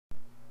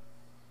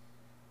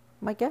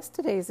My guest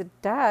today is a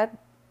dad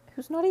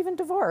who's not even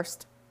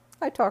divorced.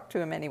 I talked to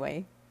him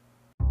anyway.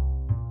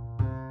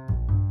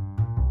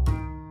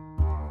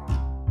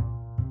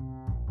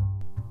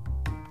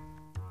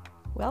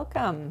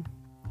 Welcome.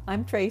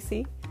 I'm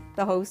Tracy,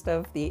 the host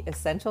of the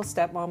Essential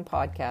Stepmom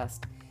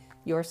podcast,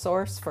 your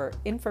source for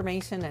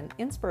information and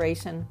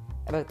inspiration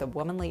about the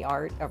womanly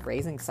art of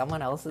raising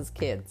someone else's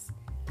kids.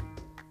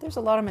 There's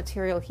a lot of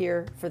material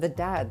here for the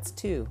dads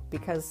too,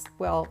 because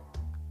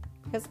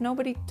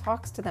nobody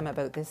talks to them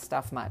about this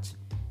stuff much,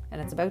 and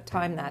it's about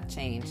time that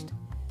changed.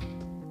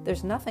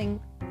 There's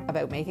nothing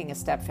about making a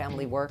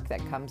stepfamily work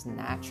that comes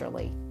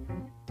naturally.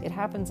 It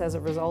happens as a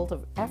result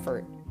of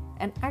effort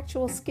and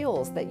actual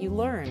skills that you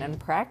learn and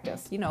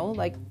practice,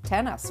 like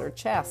tennis or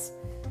chess.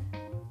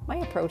 My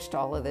approach to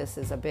all of this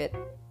is a bit,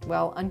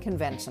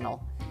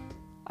 unconventional.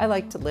 I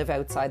like to live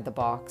outside the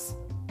box,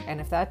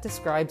 and if that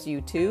describes you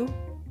too,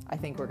 I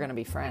think we're going to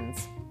be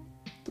friends.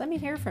 Let me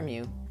hear from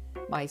you.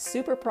 My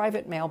super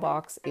private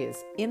mailbox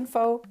is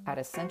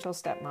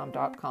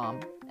info@essentialstepmom.com,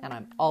 and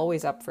I'm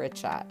always up for a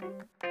chat.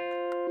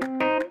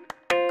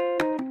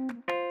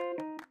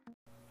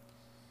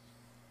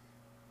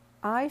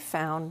 I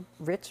found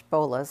Rich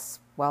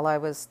Bolas while I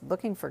was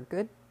looking for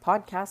good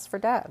podcasts for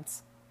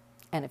dads.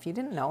 And if you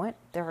didn't know it,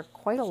 there are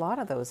quite a lot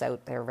of those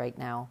out there right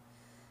now.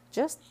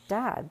 Just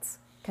dads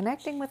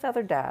connecting with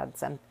other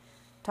dads and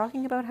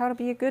talking about how to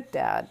be a good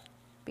dad,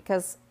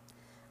 because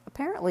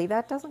apparently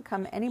that doesn't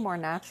come any more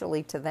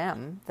naturally to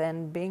them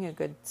than being a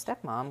good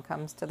stepmom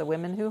comes to the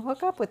women who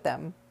hook up with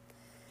them.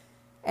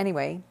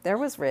 Anyway, there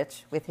was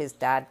Rich with his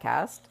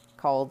dadcast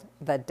called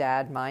The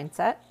Dad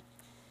Mindset.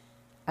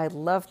 I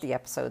loved the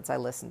episodes I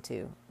listened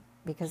to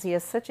because he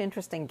has such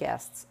interesting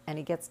guests and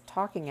he gets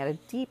talking at a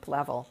deep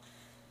level.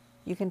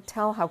 You can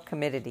tell how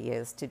committed he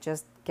is to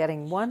just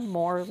getting one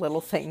more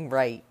little thing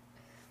right.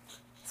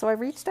 So I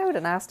reached out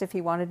and asked if he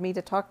wanted me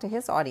to talk to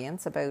his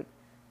audience about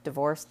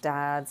divorced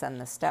dads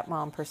and the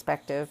stepmom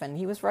perspective, and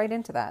he was right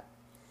into that.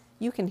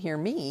 You can hear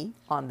me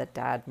on The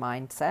Dad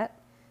Mindset.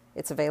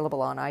 It's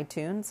available on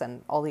iTunes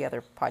and all the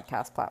other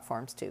podcast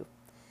platforms too.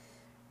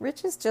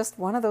 Rich is just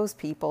one of those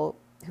people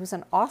who's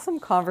an awesome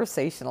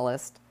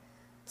conversationalist,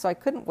 so I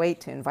couldn't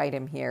wait to invite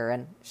him here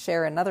and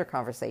share another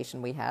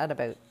conversation we had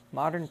about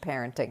modern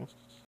parenting.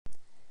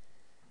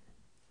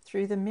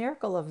 Through the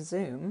miracle of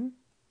Zoom,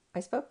 I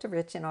spoke to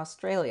Rich in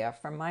Australia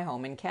from my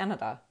home in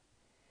Canada.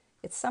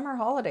 It's summer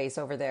holidays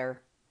over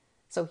there,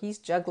 so he's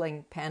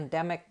juggling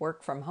pandemic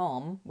work from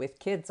home with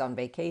kids on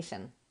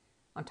vacation.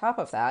 On top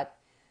of that,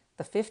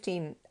 the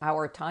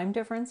 15-hour time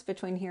difference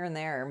between here and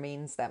there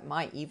means that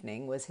my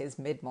evening was his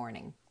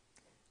mid-morning.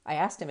 I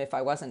asked him if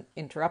I wasn't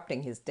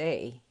interrupting his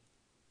day.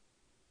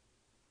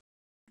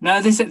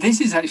 No, this is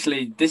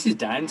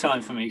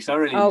downtime for me because I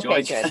really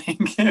enjoy chatting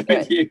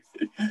with you.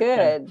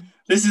 Good.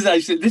 This is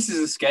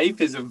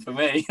escapism for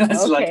me.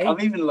 It's like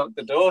I've even locked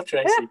the door,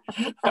 Tracy.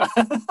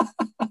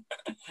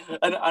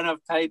 and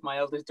I've paid my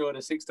eldest daughter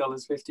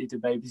 $6.50 to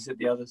babysit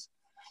the others.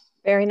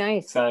 Very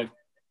nice. So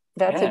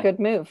that's a good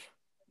move.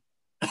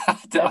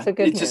 That's a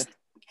good move.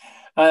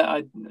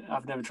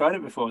 I've never tried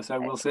it before, so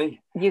we'll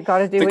see. You got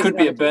to do. There could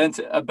be a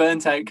burnt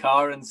out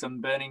car and some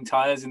burning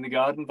tires in the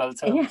garden by the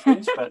time we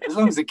finish. But as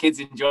long as the kids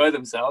enjoy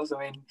themselves,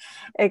 what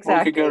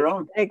could go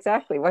wrong?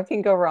 Exactly, what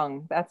can go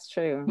wrong? That's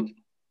true.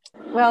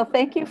 Well,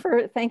 thank you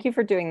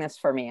for doing this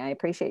for me. I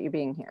appreciate you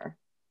being here.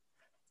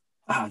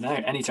 Oh no,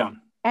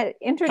 anytime. I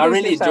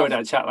really enjoyed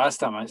our chat last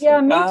time. Actually.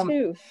 Yeah, me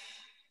too.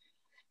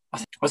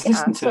 I was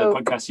listening to the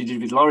podcast you did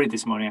with Laurie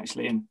this morning,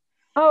 actually, and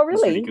oh, really? It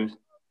was really good.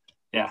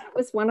 Yeah, it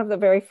was one of the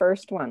very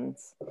first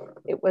ones.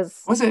 It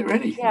was. Was it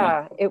really?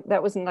 Yeah,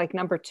 that was like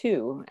number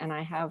 2, and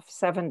I have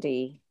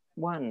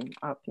 71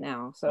 up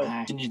now. So.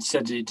 And you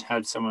said you'd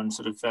had someone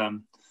sort of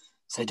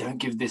say, "Don't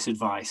give this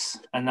advice,"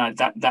 and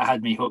that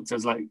had me hooked. I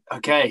was like,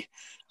 "Okay,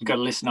 I've got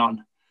to listen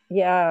on."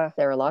 Yeah,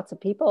 there are lots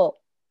of people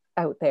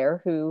out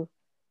there who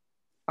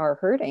are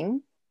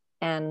hurting,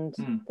 and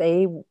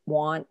they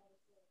want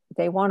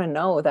to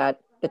know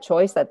that the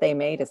choice that they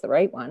made is the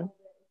right one.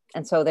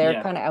 And so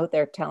they're kind of out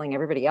there telling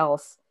everybody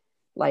else,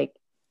 like,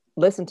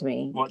 listen to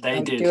me. What they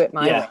did. Do it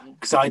my way.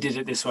 Because I did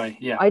it this way.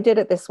 Yeah. I did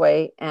it this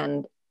way.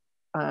 And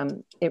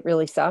it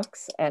really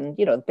sucks. And,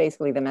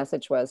 basically the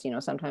message was,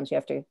 sometimes you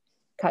have to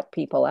cut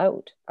people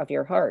out of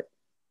your heart.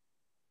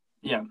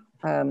 Yeah.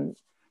 Sometimes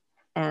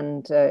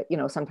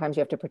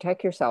you have to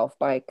protect yourself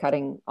by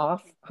cutting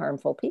off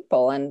harmful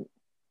people. And,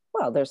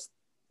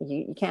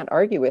 you can't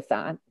argue with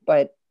that.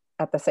 But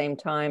at the same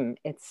time,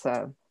 it's...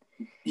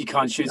 you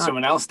can't shoot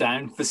someone else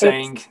down for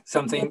saying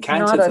something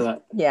counter to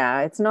that.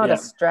 Yeah, it's not a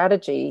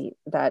strategy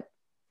that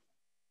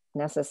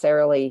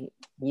necessarily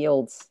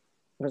yields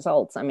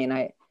results. I mean,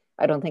 I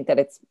don't think that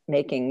it's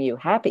making you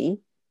happy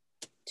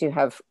to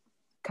have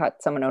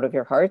cut someone out of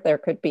your heart. There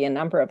could be a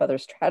number of other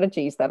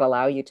strategies that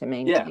allow you to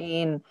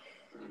maintain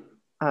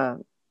a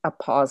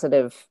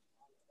positive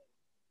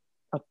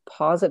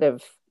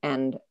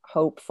and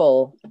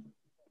hopeful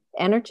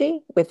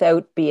energy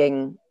without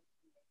being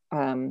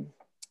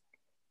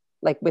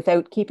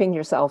without keeping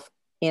yourself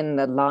in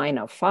the line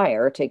of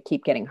fire to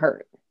keep getting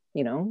hurt.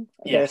 You know,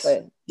 Yes.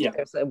 Yeah.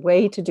 there's a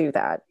way to do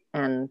that.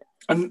 And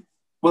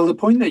Well, the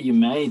point that you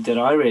made that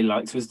I really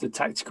liked was the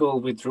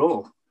tactical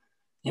withdrawal.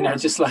 yeah,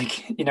 Just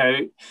like,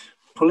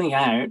 pulling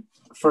out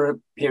for a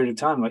period of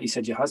time, like you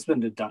said, your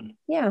husband had done,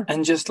 yeah,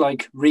 and just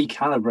like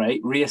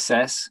recalibrate,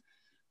 reassess,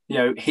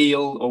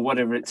 heal or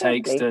whatever it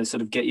takes exactly, to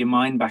sort of get your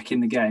mind back in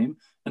the game,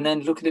 and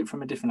then look at it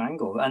from a different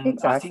angle. And I think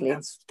exactly.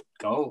 that's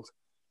gold.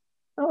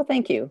 Oh,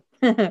 thank you.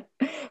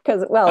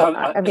 Because, well,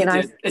 I mean,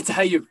 It's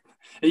how you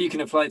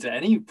can apply it to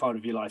any part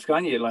of your life,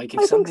 can't you? Like if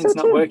I think so something's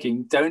not too.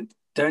 working,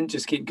 don't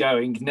just keep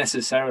going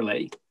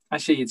necessarily.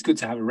 Actually, it's good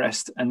to have a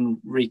rest and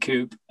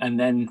recoup and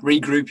then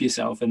regroup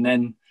yourself and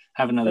then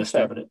have For another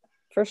stab sure. at it.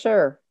 For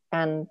sure.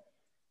 And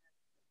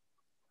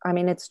I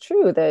mean, it's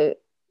true that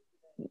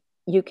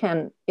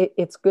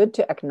it's good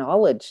to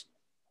acknowledge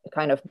the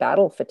kind of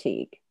battle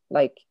fatigue,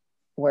 like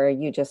where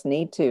you just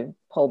need to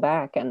pull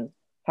back and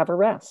have a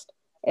rest.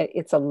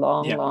 It's a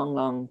long, Yeah. long,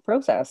 long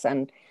process.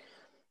 Um,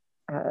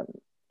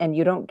 and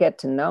you don't get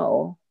to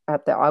know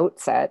at the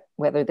outset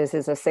whether this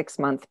is a 6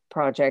 month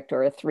project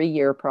or a 3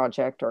 year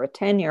project or a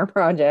 10 year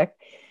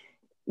project.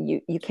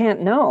 You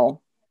can't know.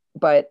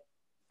 But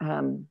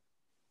um,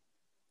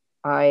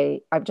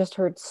 I've just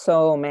heard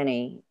so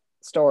many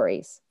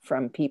stories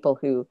from people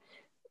who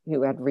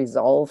had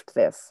resolved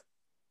this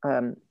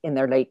in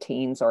their late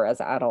teens or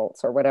as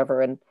adults or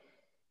whatever, and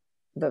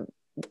the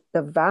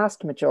the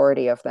vast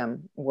majority of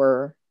them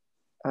were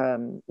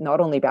not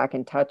only back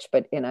in touch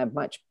but in a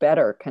much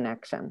better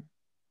connection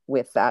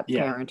with that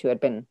Yeah. parent who had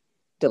been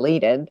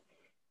deleted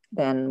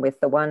than with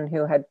the one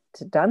who had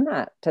done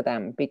that to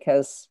them.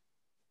 Because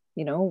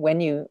when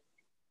you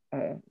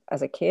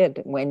as a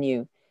kid, when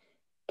you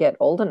get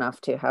old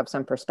enough to have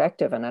some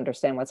perspective and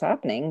understand what's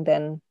happening,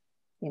 then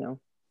you know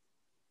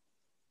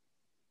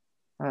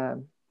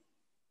um,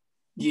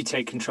 You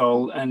take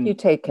control you and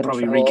take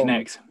probably control.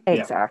 reconnect. Yeah.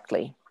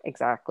 Exactly,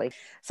 exactly.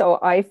 So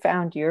I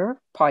found your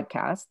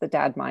podcast, the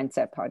Dad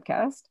Mindset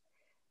Podcast,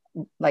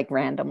 like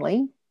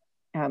randomly,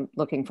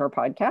 looking for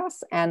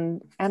podcasts,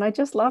 and I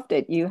just loved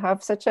it. You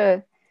have such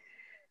a,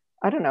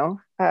 I don't know,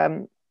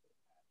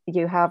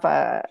 you have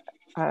a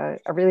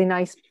really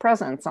nice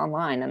presence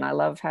online, and I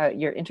love how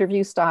your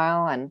interview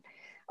style. And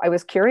I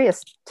was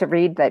curious to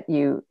read that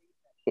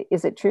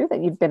is it true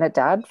that you've been a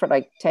dad for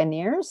like 10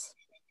 years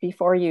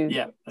before you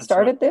Yeah, that's right.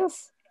 started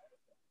this?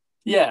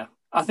 Yeah.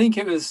 I think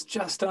it was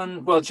just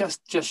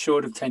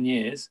short of 10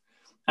 years.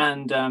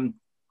 And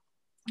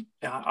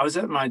I was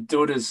at my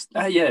daughter's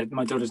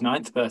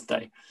ninth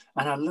birthday,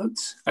 and I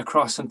looked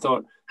across and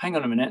thought, hang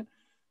on a minute.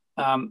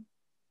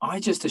 I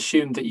just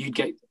assumed that you'd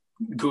get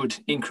good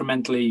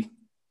incrementally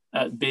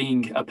at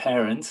being a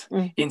parent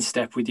Mm. in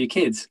step with your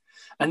kids.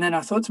 And then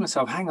I thought to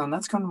myself, hang on,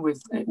 that's gone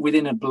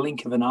within a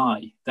blink of an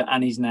eye that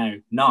Annie's now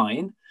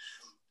 9.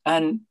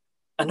 And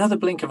another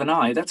blink of an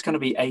eye, that's going to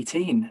be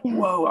 18. Yeah.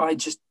 Whoa, I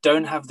just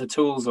don't have the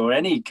tools or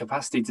any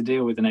capacity to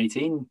deal with an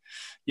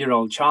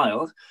 18-year-old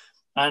child.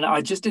 And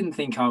I just didn't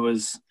think I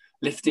was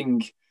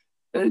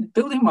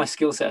building my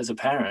skill set as a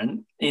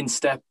parent in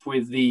step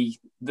with the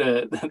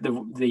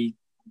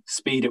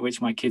speed at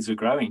which my kids were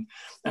growing.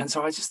 And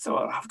so I just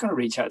thought, I've got to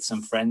reach out to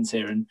some friends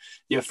here. And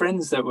your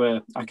friends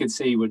that I could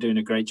see were doing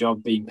a great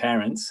job being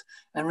parents,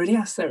 and really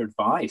ask their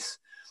advice.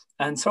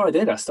 And so I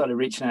did. I started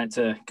reaching out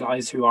to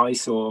guys who I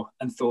saw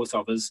and thought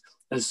of as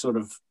sort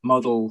of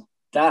model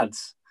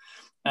dads.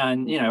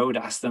 And, I would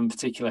ask them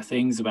particular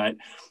things about,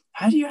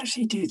 how do you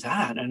actually do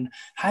that? And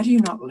how do you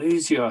not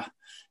lose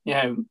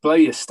blow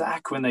your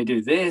stack when they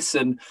do this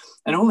and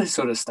all this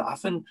sort of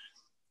stuff. And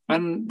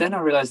then I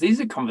realized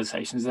these are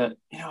conversations that,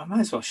 I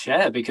might as well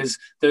share, because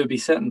there would be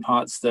certain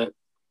parts that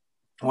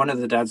one of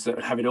the dads that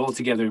would have it all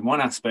together in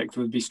one aspect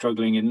would be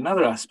struggling in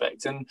another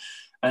aspect.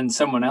 And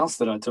someone else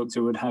that I talked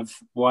to would have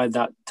wired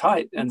that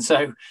tight. And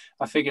so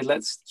I figured,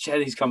 let's share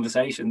these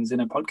conversations in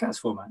a podcast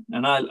format.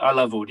 And I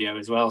love audio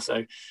as well.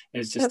 So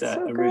it's just That's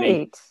so a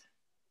really,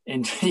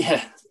 great.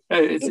 yeah,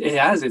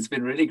 it's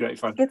been really great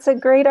fun. It's a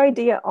great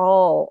idea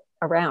all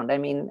around. I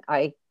mean,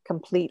 I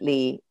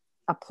completely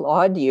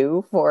applaud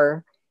you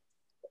for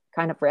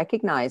kind of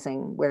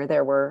recognizing where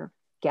there were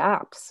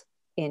gaps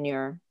in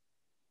your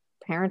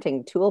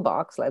parenting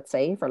toolbox, let's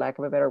say, for lack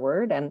of a better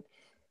word, and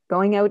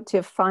going out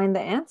to find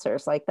the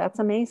answers. Like, that's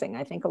amazing.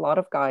 I think a lot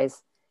of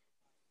guys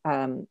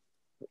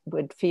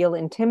would feel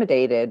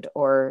intimidated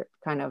or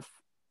kind of,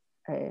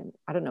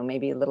 I don't know,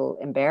 maybe a little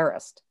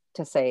embarrassed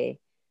to say,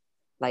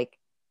 like,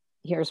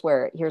 here's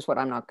what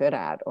I'm not good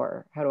at,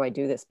 or how do I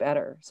do this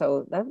better?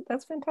 So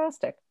that's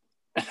fantastic.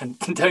 And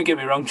don't get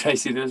me wrong,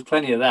 Tracy, there was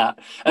plenty of that.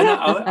 And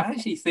I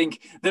actually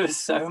think there was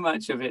so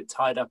much of it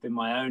tied up in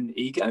my own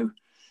ego.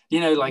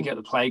 Like at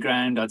the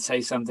playground, I'd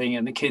say something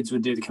and the kids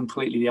would do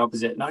completely the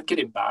opposite, and I'd get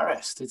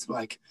embarrassed. It's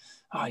like,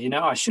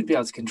 I should be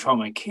able to control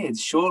my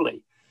kids,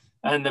 surely.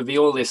 And there'd be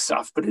all this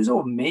stuff, but it was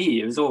all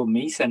me. It was all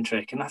me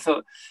centric. And I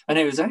thought, and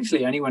it was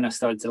actually only when I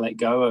started to let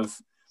go of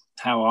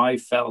how I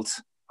felt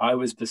I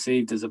was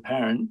perceived as a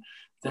parent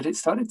that it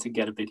started to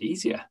get a bit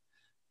easier.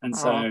 And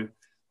so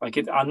like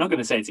I'm not going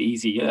to say it's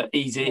easy.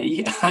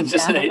 I'm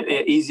just Yeah. saying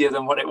easier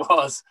than what it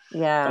was.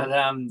 Yeah.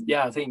 But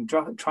yeah, I think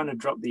trying to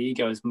drop the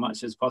ego as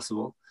much as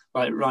possible.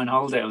 Like Ryan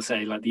Holiday will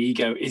say, like the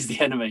ego is the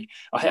enemy.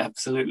 I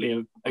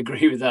absolutely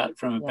agree with that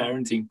from a Yeah.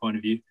 parenting point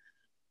of view.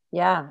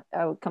 Yeah.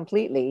 Oh,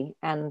 completely.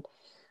 And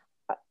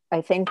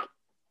I think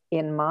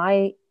in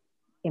my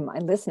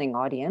listening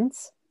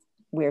audience,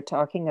 we're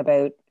talking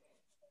about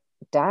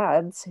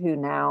dads who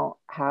now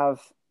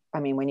have, I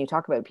mean, when you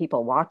talk about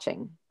people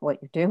watching what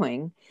you're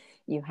doing,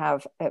 you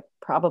have a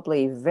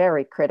probably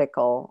very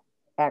critical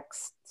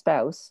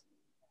ex-spouse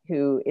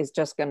who is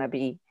just going to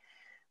be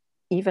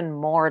even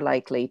more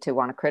likely to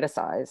want to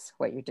criticize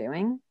what you're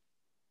doing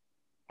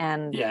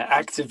and Yeah,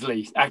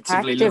 actively looking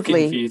for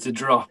actively. you to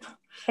drop.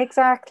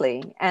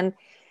 Exactly. And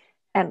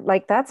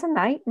like that's a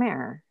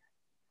nightmare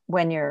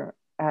when you're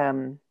I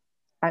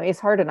mean, it's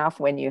hard enough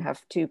when you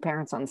have two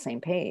parents on the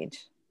same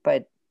page,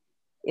 but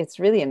it's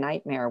really a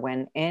nightmare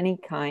when any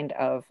kind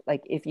of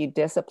like if you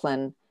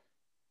discipline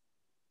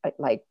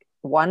like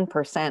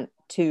 1%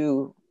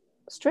 too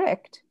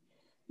strict,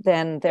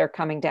 then they're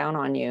coming down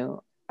on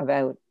you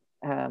about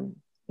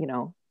you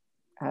know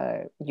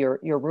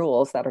your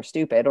rules that are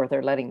stupid, or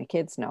they're letting the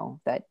kids know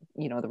that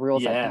the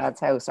rules at Yeah, dad's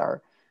house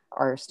are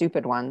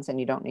stupid ones and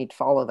you don't need to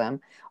follow them,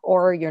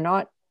 or you're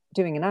not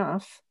doing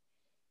enough,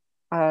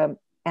 and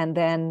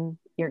then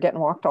you're getting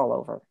walked all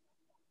over.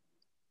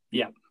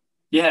 yeah.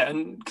 Yeah,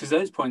 and because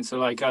those points are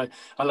like I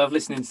love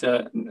listening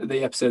to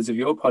the episodes of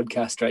your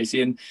podcast,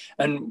 Tracy,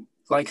 and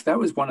like that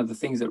was one of the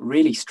things that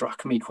really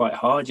struck me quite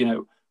hard.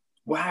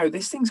 Wow,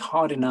 this thing's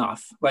hard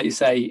enough, like you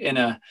say, in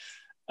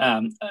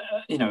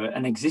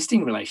an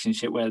existing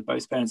relationship where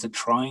both parents are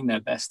trying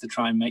their best to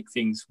try and make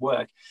things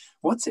work.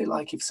 What's it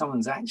like if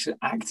someone's actually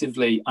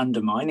actively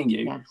undermining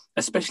you? Yeah.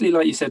 Especially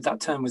like you said, that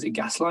term, was it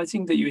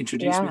gaslighting that you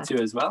introduced me Yeah.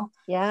 to as well?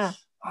 Yeah.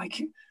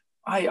 Like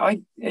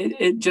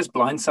it just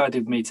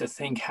blindsided me to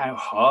think how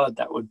hard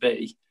that would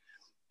be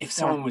if Yeah.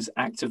 someone was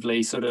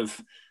actively sort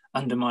of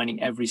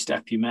undermining every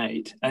step you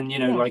made. And Yeah.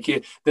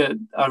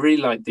 I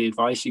really like the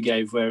advice you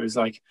gave, where it was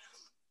like,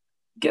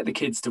 get the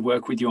kids to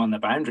work with you on their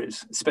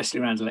boundaries,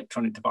 especially around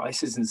electronic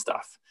devices and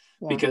stuff.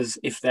 Yeah. Because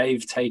if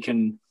they've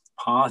taken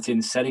part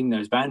in setting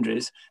those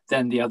boundaries,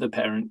 then the other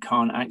parent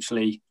can't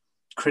actually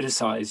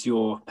criticize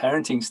your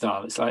parenting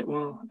style. It's like,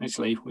 well,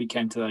 actually, we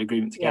came to that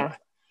agreement Yeah. together.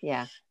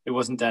 Yeah. It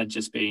wasn't dad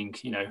just being,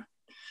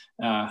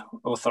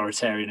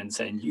 authoritarian and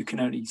saying you can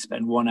only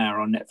spend 1 hour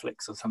on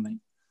Netflix or something.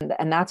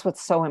 And that's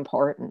what's so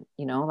important,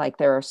 like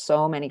there are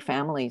so many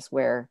families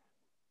where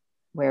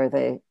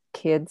the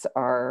kids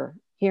are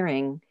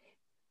hearing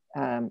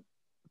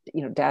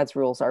dad's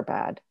rules are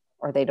bad,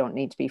 or they don't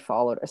need to be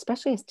followed,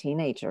 especially as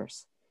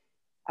teenagers,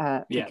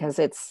 Yeah. because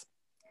it's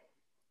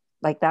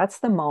like that's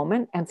the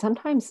moment. And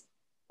sometimes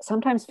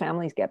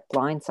families get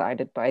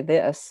blindsided by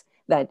this,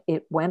 that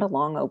it went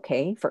along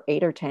okay for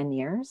 8 or 10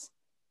 years,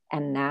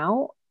 and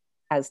now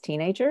as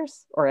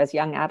teenagers or as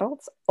young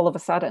adults, all of a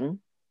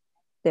sudden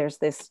there's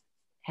this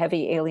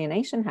heavy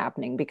alienation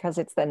happening because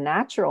it's the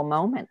natural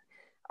moment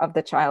of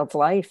the child's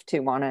life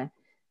to want to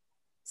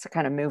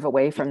kind of move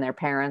away from their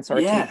parents, or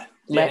to Yeah.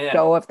 let Yeah.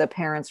 go of the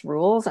parents'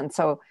 rules. And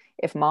so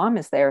if mom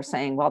is there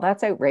saying, well,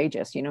 that's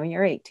outrageous,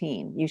 you're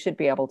 18, you should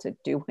be able to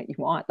do what you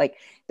want, like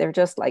they're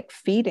just like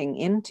feeding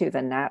into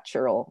the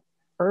natural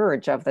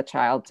urge of the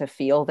child to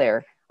feel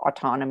their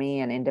autonomy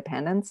and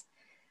independence.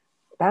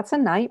 That's a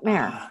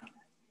nightmare.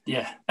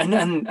 Yeah,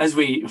 and as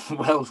we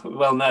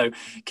well know,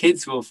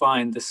 kids will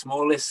find the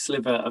smallest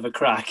sliver of a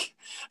crack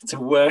to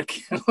work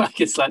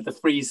like it's like the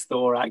freeze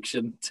thaw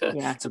action to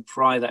Yeah. to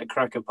pry that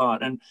crack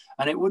apart, and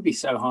it would be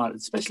so hard,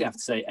 especially after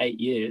say 8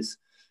 years.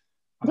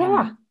 I Yeah. mean,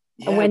 And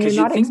yeah, when you're because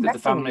you'd not think that the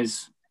expecting it.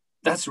 families.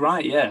 That's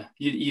right. Yeah,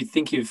 you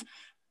think you've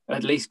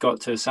at least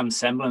got to some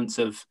semblance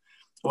of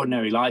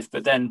ordinary life,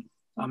 but then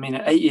I mean,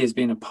 at 8 years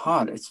being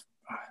apart,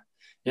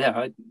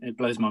 it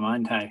blows my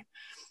mind how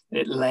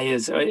it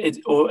layers,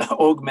 it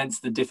augments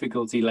the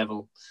difficulty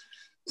level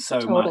so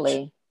much.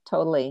 Totally.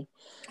 Totally.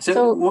 So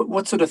So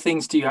what sort of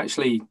things do you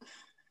actually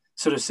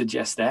sort of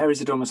suggest there?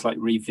 Is it almost like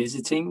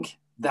revisiting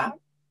that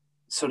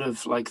sort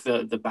of like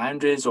the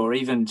boundaries, or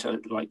even to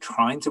like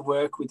trying to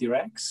work with your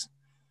ex?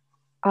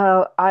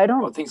 I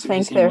don't What things have you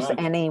think seen there's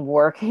work? any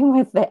working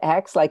with the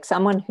ex, like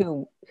someone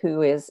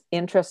who is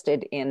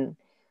interested in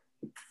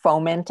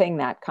fomenting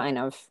that kind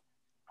of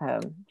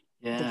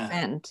Yeah,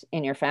 dissent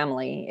in your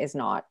family is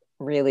not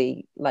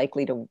really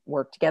likely to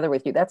work together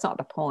with you. That's not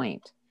the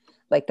point.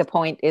 Like the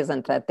point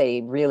isn't that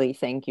they really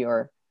think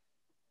your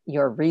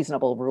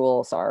reasonable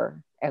rules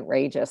are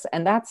outrageous.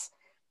 And that's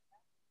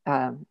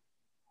um,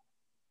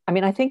 I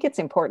mean, I think it's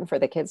important for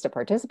the kids to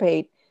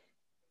participate,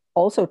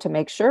 also to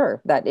make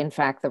sure that in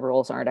fact the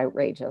rules aren't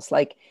outrageous.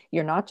 Like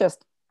you're not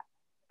just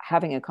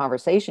having a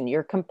conversation,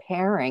 you're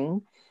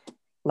comparing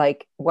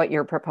like what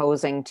you're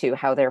proposing to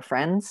how their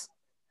friends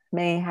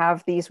may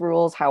have these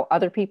rules, how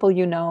other people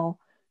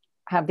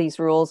have these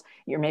rules.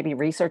 You're maybe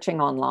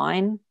researching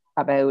online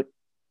about,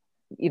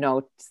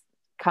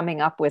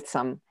 coming up with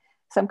some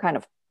kind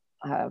of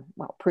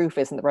well, proof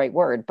isn't the right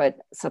word, but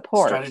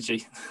support,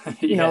 Strategy.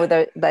 you know,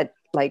 Yeah. that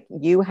like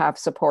you have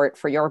support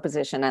for your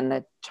position and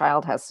the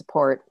child has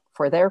support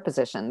for their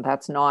position.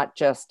 That's not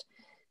just,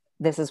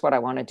 this is what I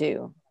want to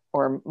do,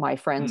 or my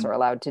friends are Mm.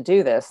 allowed to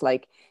do this.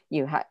 Like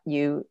you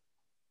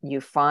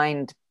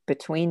find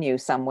between you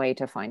some way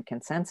to find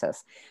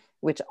consensus,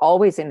 which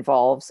always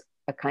involves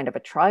a kind of a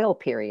trial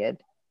period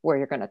where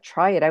you're going to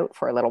try it out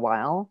for a little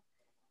while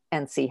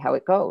and see how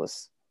it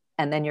goes.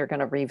 And then you're going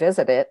to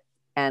revisit it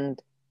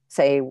and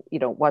say, you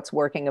know, what's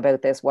working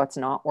about this, what's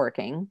not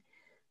working,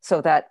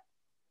 so that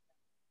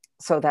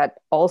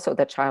also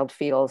the child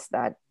feels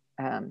that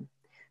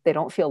they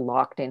don't feel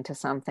locked into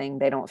something,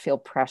 they don't feel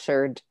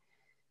pressured.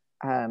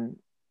 Um,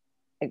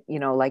 you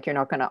know, like you're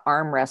not going to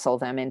arm wrestle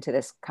them into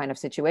this kind of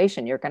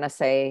situation. You're going to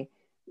say,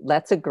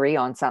 let's agree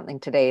on something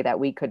today that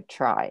we could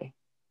try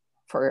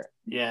for,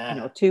 you Yeah.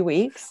 know, 2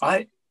 weeks.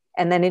 I,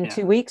 And then in yeah.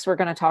 2 weeks, we're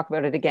going to talk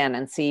about it again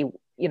and see,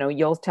 you know,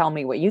 you'll tell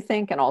me what you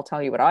think and I'll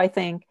tell you what I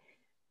think.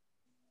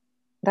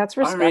 That's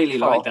I really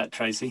like respectful. that,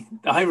 Tracy.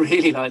 I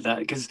really like that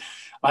because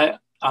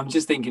I'm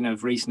just thinking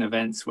of recent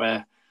events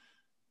where,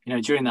 you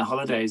know, during the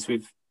holidays,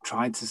 we've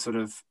tried to sort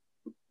of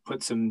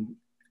put some,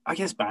 I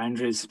guess,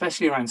 boundaries,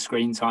 especially around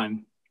screen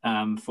time,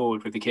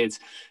 forward with the kids.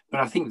 But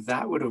I think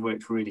that would have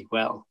worked really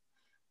well.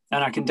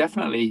 And I can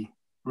definitely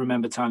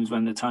remember times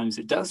when the times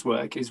it does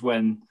work is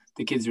when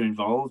the kids are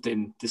involved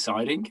in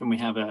deciding and we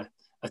have a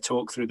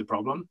talk through the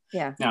problem.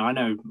 Yeah. Now, I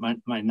know my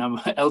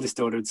eldest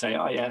daughter would say,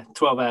 oh, yeah,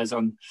 12 hours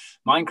on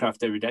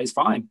Minecraft every day is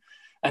fine.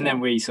 And Yeah. then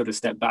we sort of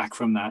step back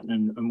from that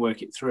and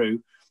work it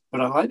through.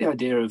 But I like the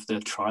idea of the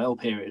trial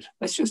period.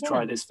 Let's just Yeah.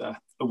 try this for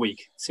a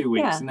week, 2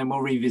 weeks, Yeah. and then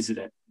we'll revisit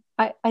it.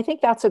 I think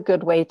that's a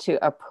good way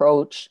to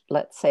approach,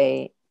 let's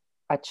say,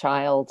 a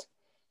child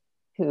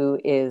who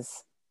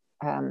is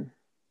um,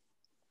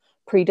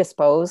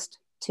 predisposed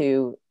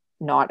to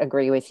not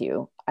agree with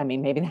you. I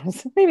mean, maybe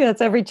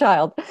that's every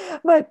child,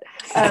 but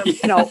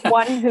you know, Yeah.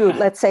 one who,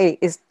 let's say,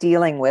 is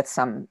dealing with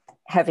some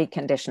heavy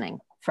conditioning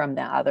from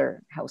the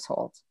other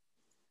household,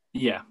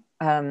 Yeah.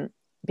 um,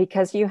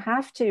 because you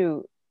have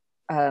to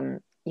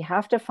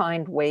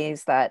find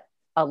ways that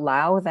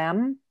allow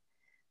them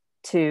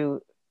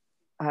to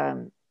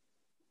um,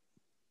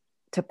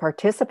 to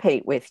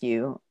participate with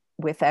you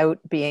without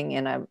being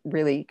in a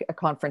really a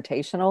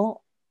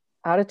confrontational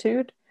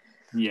attitude.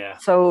 Yeah.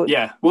 So,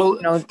 Yeah. Well,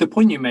 you know, the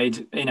point you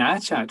made in our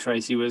chat,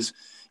 Tracy, was,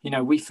 you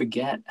know, we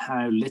forget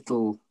how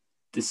little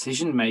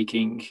decision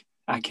making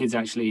our kids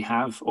actually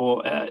have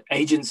or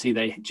agency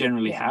they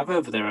generally yeah, have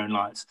over their own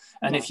lives.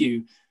 And yeah, if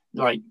you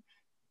like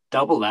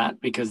double that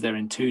because they're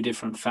in two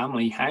different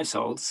family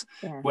households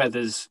yeah, where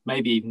there's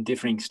maybe even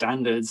differing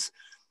standards,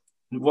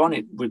 one,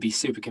 it would be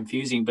super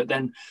confusing, but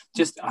then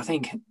just I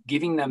think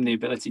giving them the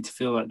ability to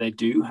feel like they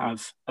do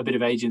have a bit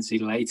of agency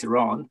later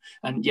on,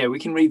 and yeah, we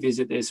can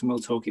revisit this and we'll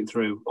talk it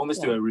through,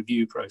 almost do yeah, a review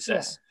yeah,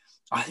 process.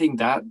 I think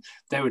that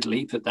they would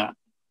leap at that,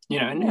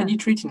 you know, and yeah, you're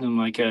treating them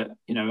like a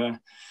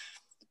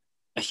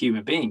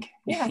human being.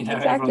 yeah, You know,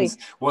 exactly. everyone's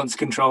wants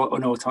control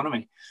and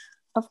autonomy.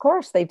 Of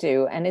course they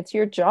do. And it's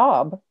your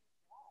job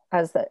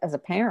as a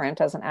parent,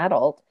 as an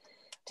adult,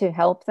 to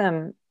help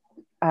them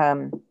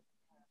um,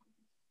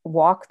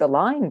 walk the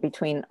line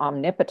between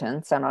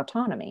omnipotence and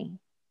autonomy.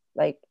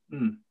 Like,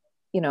 Mm,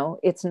 you know,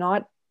 it's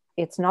not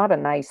a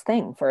nice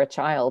thing for a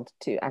child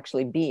to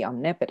actually be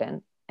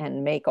omnipotent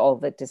and make all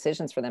the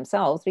decisions for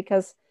themselves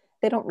because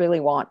they don't really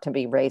want to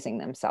be raising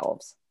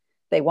themselves.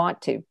 They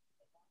want to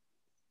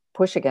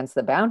push against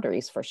the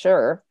boundaries for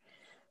sure,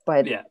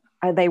 but yeah,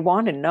 they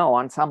want to know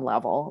on some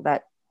level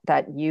that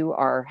you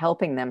are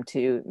helping them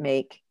to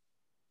make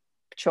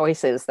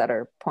choices that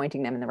are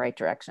pointing them in the right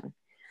direction.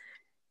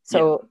 yeah,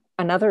 So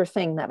another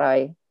thing that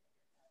I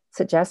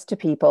suggest to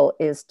people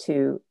is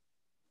to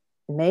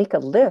make a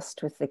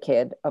list with the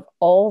kid of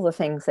all the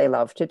things they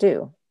love to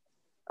do,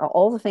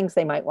 all the things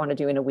they might want to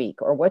do in a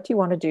week, or what do you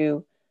want to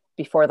do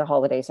before the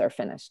holidays are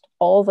finished?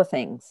 All the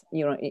things,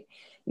 you know,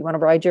 you want to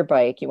ride your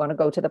bike, you want to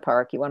go to the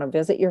park, you want to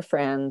visit your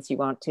friends, you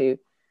want to,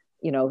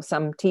 you know,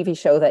 some TV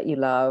show that you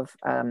love.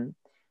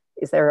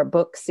 Is there a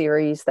book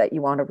series that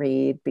you want to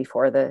read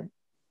before the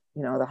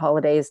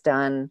holidays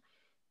done?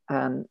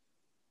 Um,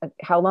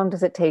 how long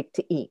does it take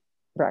to eat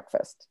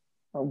breakfast?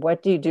 Or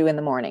what do you do in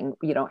the morning?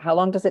 You know, how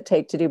long does it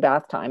take to do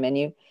bath time?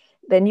 And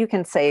then you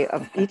can say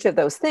of each of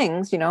those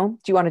things, you know,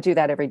 do you want to do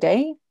that every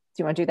day? Do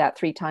you want to do that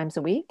 3 times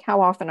a week?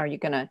 How often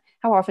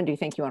do you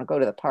think you want to go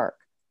to the park?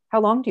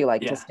 How long do you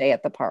like to yeah, stay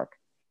at the park?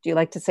 Do you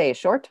like to stay a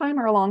short time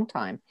or a long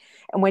time?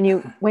 And when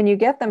you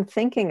get them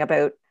thinking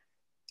about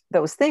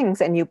those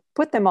things and you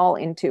put them all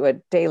into a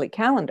daily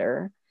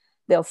calendar,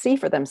 they'll see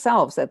for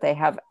themselves that they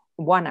have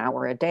 1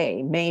 hour a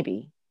day,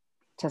 maybe,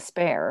 to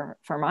spare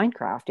for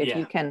Minecraft. yeah,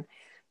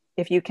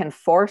 If you can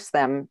force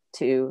them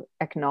to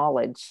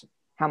acknowledge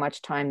how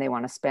much time they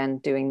want to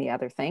spend doing the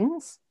other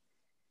things,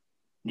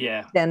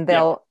 yeah, then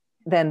yeah.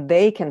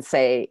 they can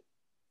say,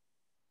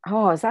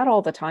 "Oh, is that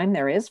all the time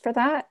there is for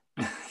that?"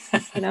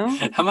 You know?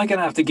 Am I going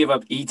to have to give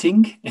up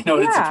eating in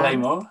order to play Yeah.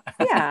 more?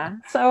 Yeah.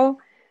 So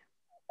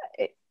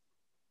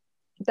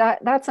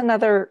that's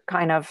another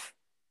kind of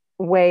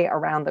way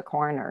around the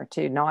corner,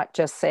 to not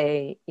just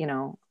say, you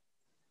know,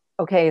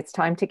 okay, it's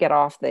time to get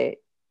off the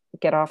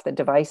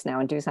device now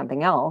and do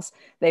something else.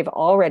 They've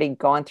already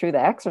gone through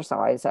the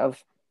exercise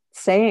of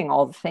saying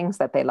all the things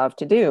that they love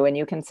to do, and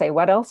you can say,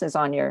 what else is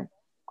on your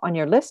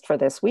list for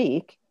this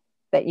week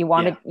that you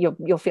want to, Yeah.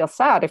 you'll feel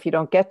sad if you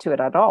don't get to it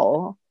at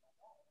all.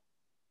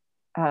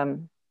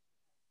 um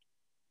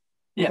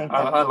I Yeah, think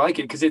that, I like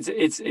it because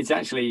it's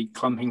actually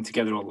clumping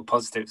together all the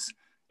positives.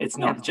 It's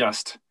yeah, not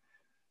just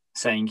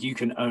saying you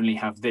can only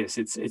have this.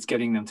 It's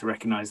getting them to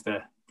recognize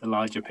the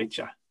larger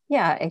picture.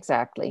 yeah,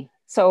 exactly.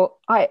 So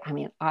I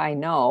mean, I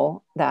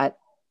know that,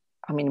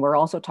 I mean, we're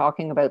also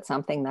talking about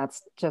something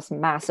that's just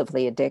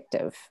massively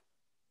addictive.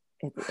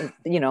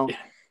 You know,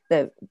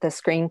 Yeah, the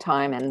screen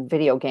time and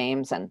video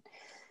games, and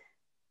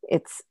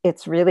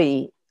it's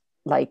really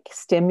like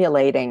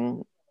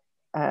stimulating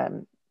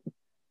um,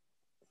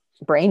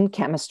 brain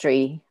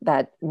chemistry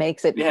that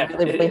makes it yeah,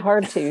 really, really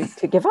hard to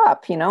give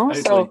up, you know?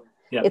 totally. So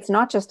Yeah, it's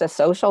not just a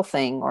social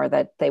thing, or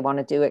that they want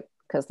to do it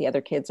because the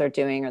other kids are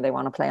doing, or they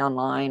want to play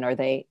online, or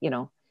they, you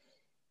know,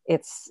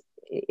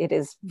 it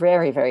is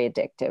very, very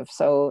addictive.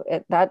 So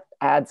that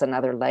adds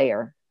another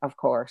layer, of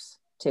course,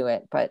 to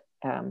it. But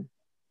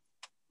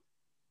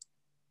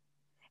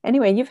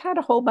anyway, you've had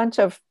a whole bunch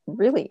of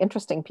really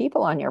interesting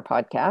people on your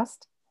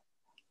podcast.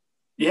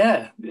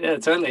 yeah, yeah,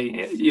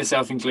 totally.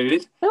 Yourself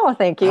included. Oh,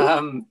 thank you.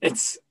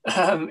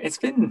 It's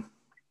been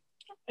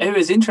it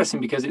was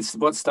interesting because it's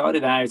what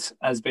started out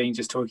as being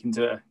just talking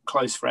to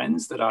close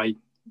friends that I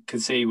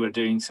could see were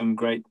doing some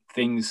great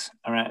things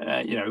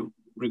around,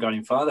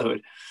 regarding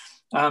fatherhood.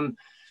 Um,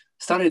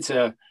 Started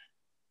to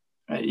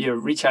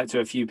reach out to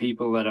a few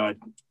people that I'd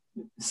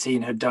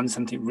seen had done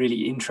something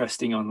really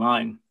interesting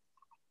online.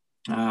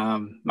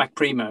 Mac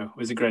Primo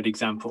was a great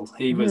example.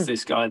 He was Mhm.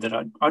 this guy that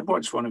I'd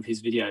watched one of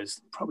his videos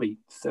probably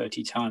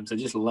 30 times. I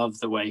just love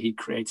the way he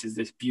created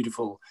this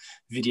beautiful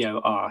video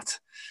art.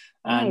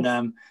 Nice.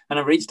 And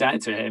I reached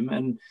out to him,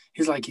 and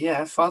he was like,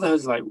 yeah, fatherhood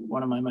is like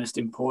one of my most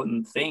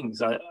important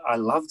things. I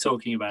love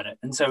talking about it.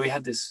 And so we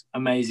had this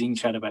amazing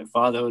chat about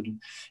fatherhood,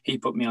 and he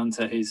put me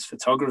onto his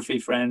photography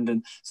friend.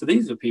 And so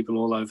these are people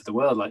all over the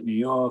world, like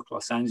New York,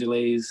 Los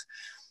Angeles.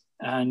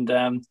 And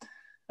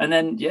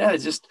then, yeah,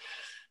 just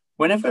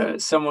whenever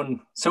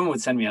someone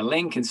would send me a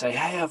link and say,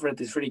 hey, I've read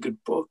this really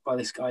good book by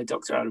this guy,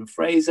 Dr. Adam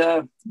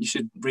Fraser, you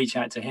should reach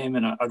out to him.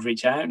 And I'd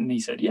reach out, and he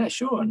said, yeah,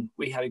 sure. And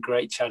we had a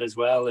great chat as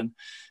well. And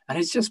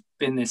it's just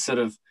been this sort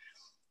of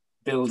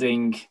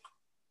building,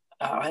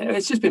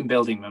 it's just been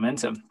building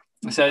momentum.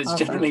 So it's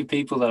Awesome. generally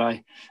people that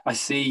I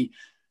see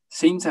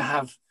seem to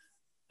have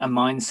a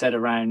mindset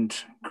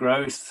around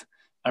growth,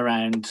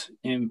 around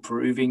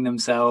improving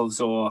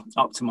themselves or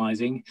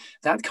optimizing.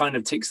 That kind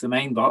of ticks the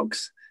main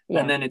box. And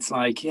Yeah. then it's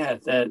like, yeah,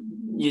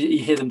 you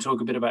hear them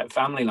talk a bit about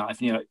family life,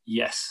 and you're like,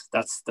 yes,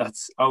 that's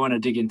I want to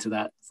dig into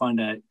that, find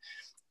out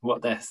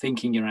what they're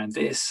thinking around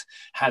this,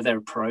 how they're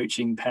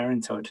approaching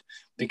parenthood,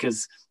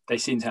 because they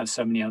seem to have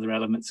so many other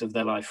elements of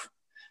their life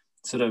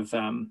sort of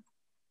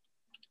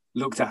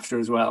looked after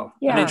as well.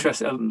 And Yeah.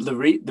 interesting, the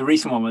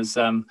recent one was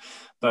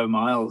Bo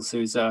Miles,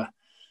 who's a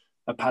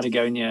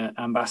Patagonia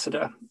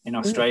ambassador in Mm.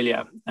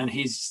 Australia, and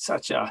he's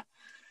such a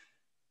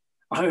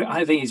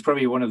I think he's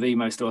probably one of the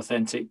most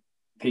authentic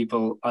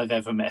people I've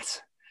ever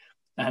met.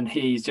 And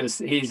he's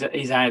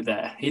out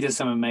there. He does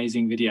some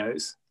amazing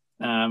videos.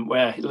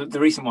 Where the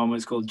recent one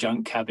was called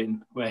Junk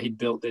Cabin, where he'd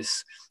built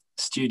this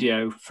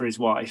studio for his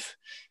wife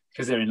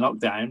because they're in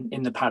lockdown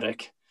in the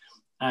paddock,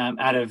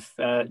 out of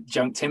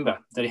junk timber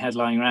that he had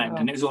lying around,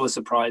 and Wow. it was all a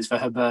surprise for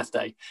her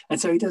birthday. And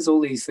so he does all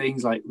these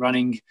things like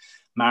running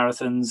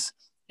marathons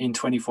in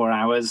 24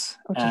 hours,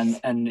 Oh,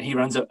 and geez. he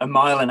runs a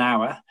mile an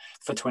hour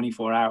for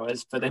 24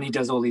 hours, but then he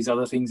does all these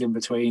other things in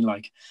between,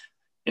 like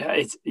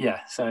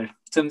so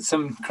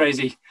some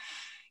crazy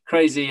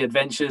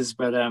adventures,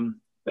 but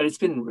it's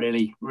been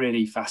really,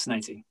 really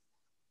fascinating.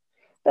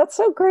 That's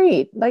so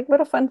great. Like,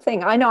 what a fun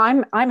thing. I know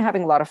I'm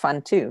having a lot of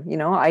fun too. You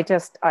know,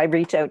 I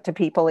reach out to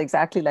people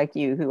exactly like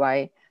you, who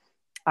I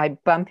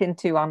bump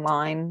into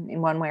online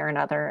in one way or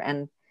another,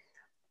 and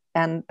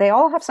they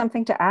all have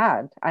something to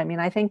add. I mean,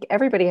 I think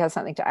everybody has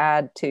something to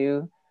add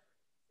to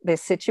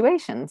this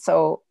situation.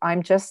 So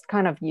I'm just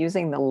kind of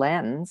using the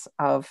lens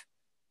of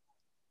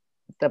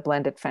the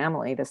blended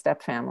family, the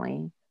step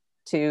family,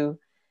 to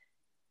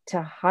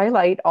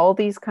highlight all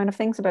these kind of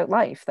things about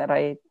life that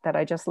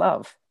I just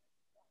love.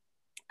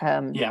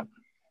 Um, Yeah,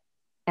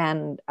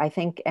 and I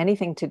think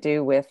anything to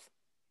do with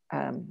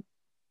um,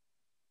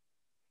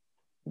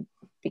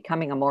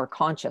 becoming a more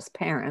conscious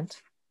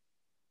parent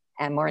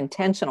and more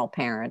intentional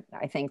parent,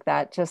 I think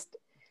that just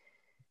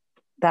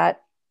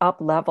that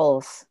up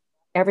levels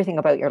everything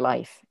about your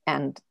life.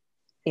 And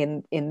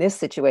in this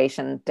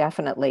situation,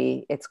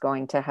 definitely it's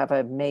going to have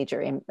a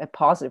major a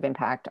positive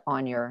impact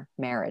on your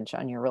marriage,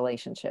 on your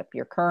relationship,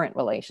 your current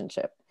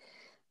relationship, yeah,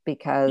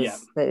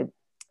 because the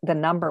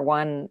number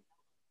one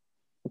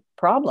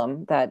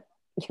problem that,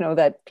 you know,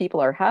 that people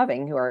are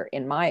having, who are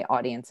in my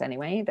audience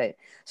anyway, that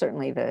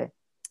certainly the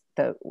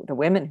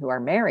women who are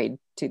married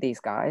to these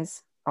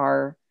guys,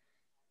 are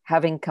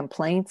having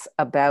complaints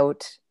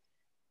about,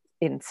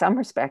 in some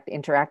respect,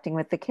 interacting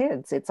with the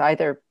kids. It's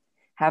either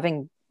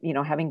having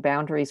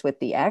boundaries with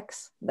the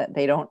ex, that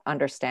they don't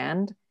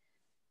understand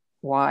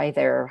why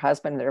their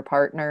husband, their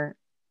partner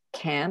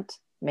can't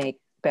make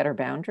better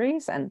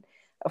boundaries. And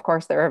of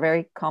course, there are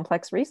very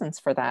complex reasons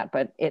for that,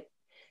 but it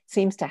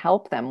seems to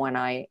help them when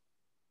I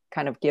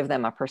kind of give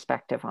them a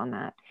perspective on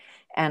that.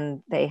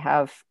 And they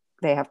have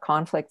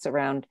conflicts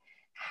around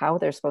how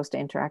they're supposed to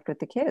interact with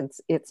the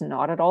kids. It's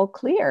not at all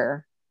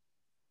clear.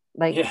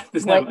 Like, Yeah,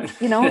 there's what,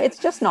 no it's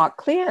just not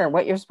clear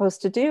what you're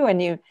supposed to do.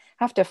 And you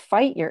have to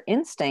fight your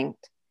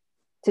instinct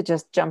to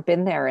just jump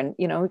in there and,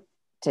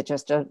 to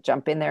just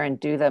jump in there and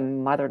do the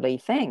motherly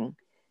thing,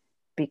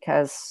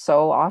 because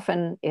so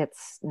often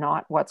it's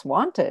not what's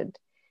wanted.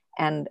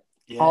 And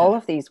all yeah.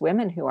 of these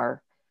women who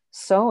are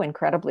so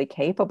incredibly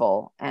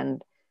capable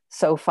and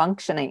so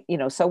functioning,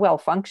 so well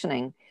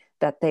functioning,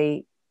 that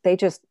they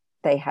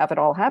have it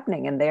all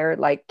happening, and they're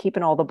like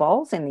keeping all the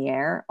balls in the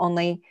air,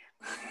 only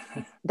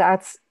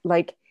that's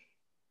like,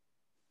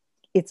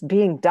 it's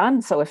being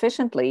done so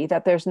efficiently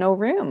that there's no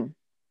room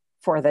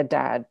for the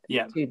dad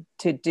Yeah.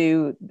 to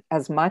do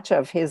as much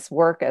of his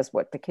work as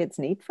what the kids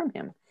need from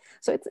him.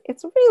 So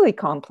it's really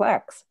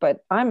complex,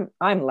 but I'm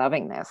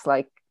loving this.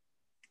 Like,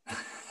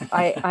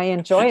 I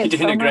enjoy it. You're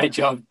doing so a great much.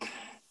 job.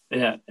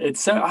 Yeah,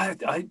 it's so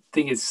I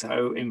think it's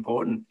so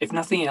important. If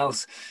nothing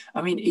else,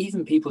 I mean,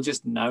 even people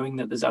just knowing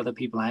that there's other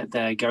people out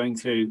there going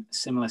through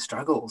similar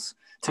struggles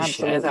to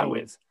share that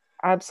Absolutely. with.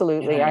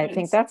 Absolutely. I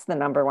think It's that's the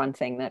number one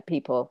thing that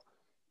people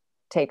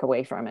take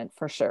away from it,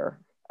 for sure.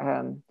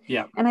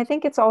 yeah, And I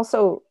think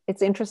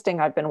it's interesting.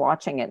 I've been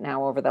watching it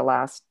now over the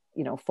last,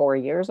 4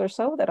 years or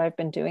so that I've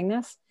been doing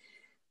this.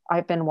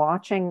 I've been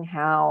watching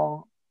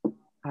how,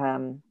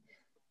 um,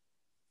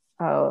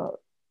 uh,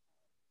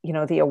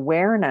 the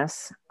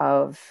awareness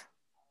of,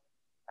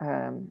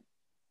 um,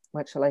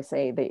 what shall I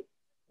say,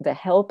 the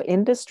help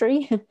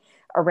industry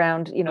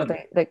around,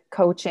 mm, the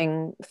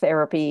coaching,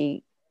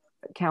 therapy,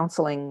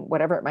 counseling,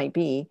 whatever it might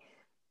be,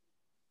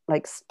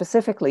 like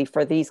specifically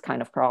for these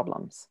kind of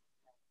problems.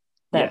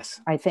 That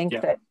yes, I think yeah,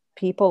 that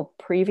people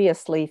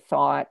previously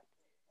thought,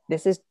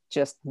 this is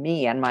just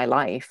me and my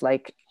life.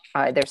 Like,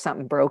 there's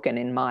something broken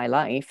in my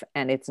life,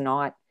 and it's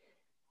not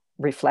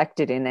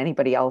reflected in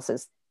anybody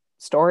else's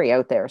story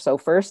out there. So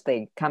first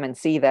they come and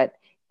see that,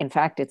 in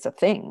fact, it's a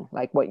thing.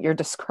 Like what you're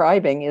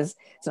describing it's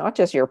not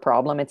just your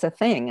problem, it's a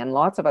thing. And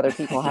lots of other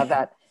people have yeah,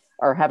 that,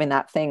 are having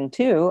that thing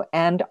too.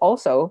 And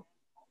also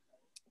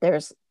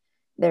there's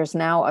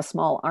now a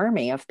small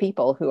army of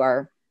people who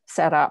are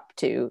set up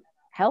to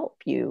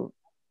help you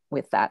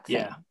with that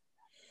yeah. thing.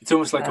 It's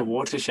almost like a Um,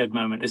 watershed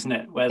moment, isn't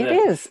it? Where it the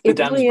is. the It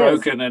dam's really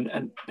is. broken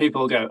and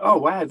people go, oh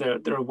wow,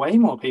 there are way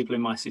more people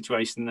in my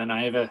situation than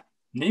I ever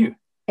knew.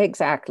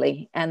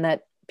 Exactly. And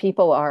that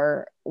people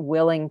are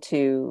willing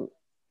to,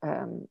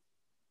 um,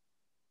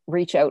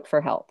 reach out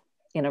for help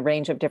in a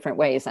range of different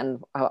ways.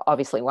 And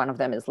obviously, one of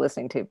them is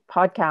listening to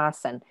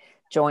podcasts and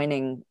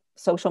joining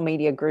social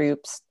media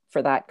groups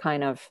for that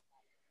kind of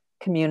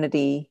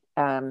community.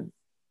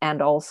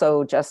 And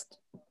also, just,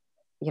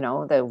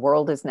 the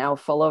world is now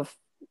full of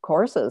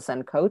courses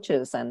and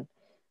coaches and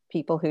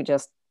people who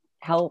just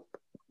help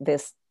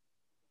this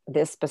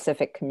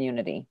specific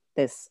community,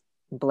 this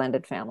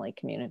blended family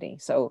community.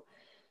 So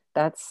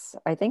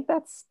I think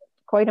that's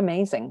quite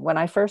amazing. When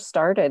I first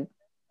started,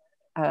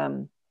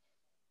 um,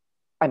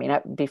 I mean,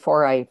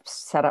 before I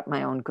set up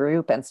my own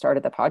group and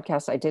started the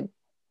podcast, I did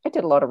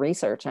a lot of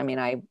research. I mean,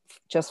 I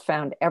just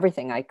found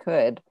everything I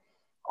could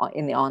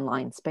in the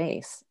online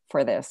space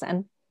for this,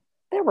 and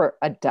there were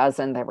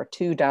there were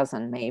 2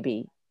 dozen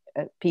maybe,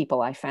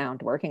 people I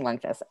found working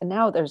like this, and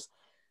now there's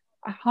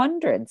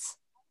hundreds,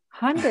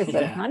 hundreds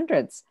and Yeah,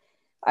 hundreds.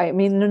 I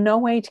mean, no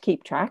way to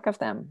keep track of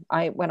them.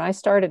 When I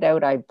started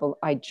out,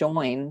 I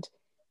joined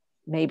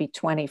maybe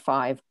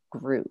 25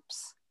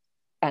 groups,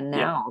 and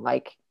yeah. now,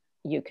 like,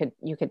 you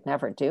could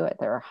never do it.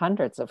 There are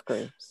hundreds of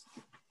groups.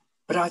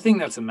 But I think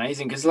that's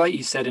amazing because, like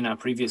you said in our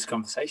previous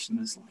conversation,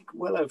 there's like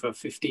well over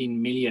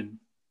 15 million,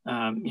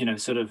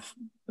 sort of.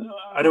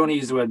 I don't want to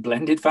use the word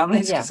blended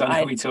families Yeah, because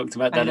I know we talked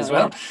about I that know. as Yeah,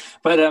 well.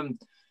 But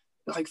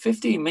like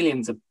 15 million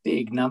is a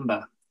big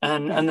number. yeah,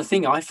 And the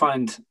thing I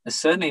find,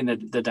 certainly in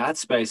the dad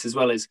space as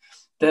well, is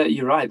that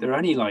you're right. There are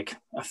only like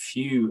a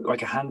few,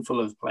 like a handful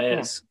of yeah,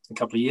 players a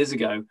couple of years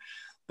ago.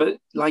 But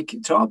like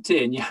to opt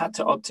in, you had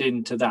to opt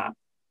into that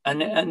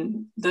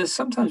and there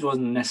sometimes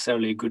wasn't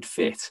necessarily a good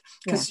fit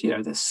yeah, because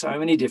there's so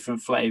many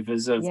different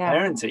flavors of yeah,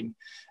 parenting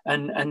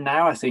and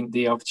now I think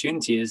the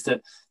opportunity is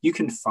that you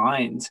can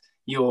find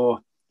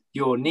your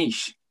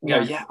niche. You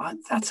go, yeah, yeah,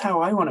 that's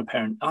how I want to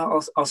parent.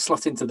 I'll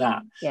slot into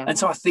that. yeah, And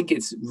so I think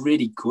it's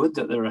really good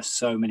that there are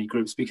so many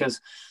groups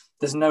because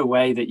there's no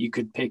way that you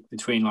could pick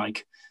between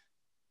like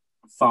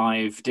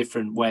 5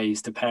 different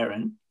ways to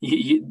parent.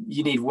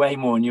 You need way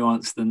more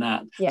nuance than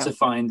that yeah. to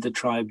find the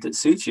tribe that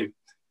suits you.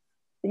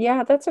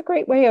 Yeah, that's a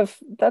great way of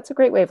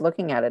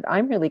looking at it.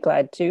 I'm really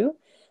glad too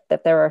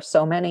that there are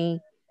so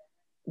many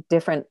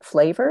different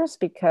flavors,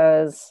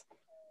 because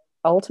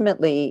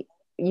ultimately,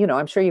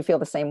 I'm sure you feel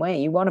the same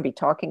way. You want to be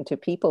talking to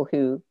people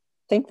who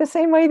think the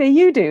same way that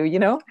you do,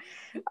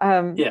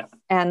 Yeah.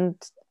 And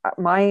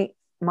my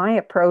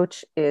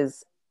approach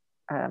is,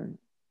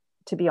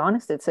 to be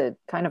honest, it's a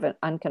kind of an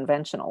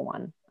unconventional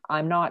one.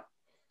 I'm not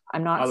I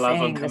love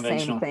saying the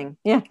same unconventional. thing.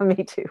 Yeah,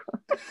 me too.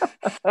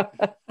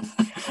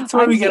 That's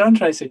why I'm we get so, on,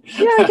 Tracy.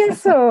 yeah, I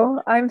guess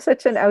so. I'm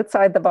such an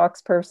outside the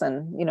box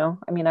person.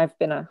 I mean, I've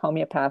been a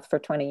homeopath for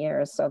 20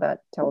 years, so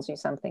that tells you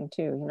something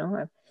too.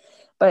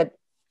 But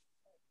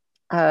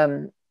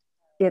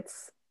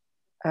it's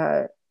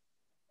uh,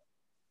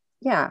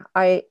 yeah,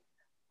 I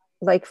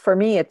like, for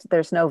me,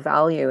 there's no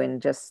value in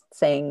just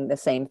saying the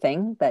same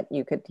thing that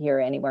you could hear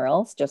anywhere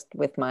else, just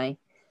with my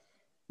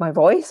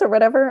voice or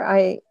whatever.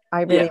 I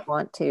really Yeah.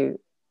 want to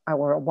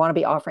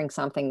be offering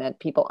something that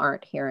people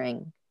aren't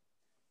hearing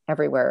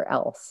everywhere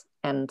else.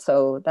 And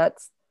so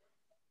that's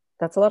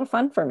a lot of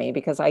fun for me,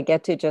 because I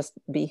get to just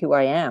be who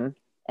I am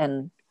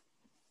and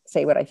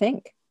say what I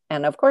think.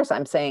 And of course,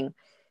 I'm saying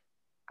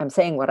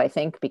what I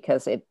think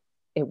because it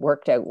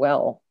worked out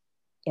well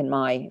in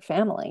my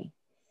family.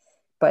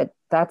 But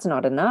that's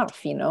not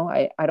enough.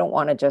 I don't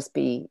want to just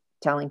be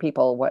telling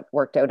people what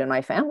worked out in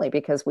my family,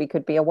 because we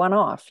could be a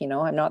one-off.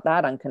 I'm not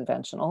that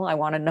unconventional. I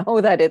want to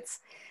know that it's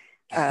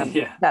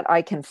Yeah. that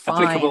I can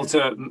Applicable find.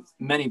 to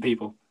many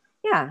people.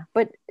 Yeah,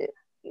 but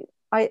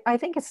I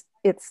think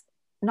it's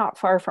not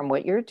far from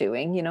what you're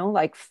doing,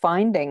 like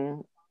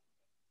finding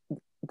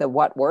the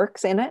what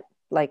works in it.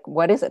 Like,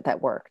 what is it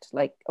that worked?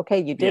 Like, okay,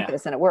 you did Yeah.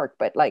 this and it worked,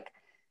 but like,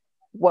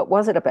 what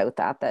was it about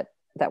that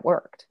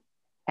worked?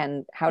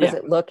 And how does Yeah.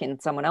 it look in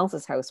someone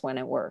else's house when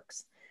it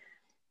works?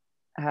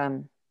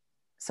 Um,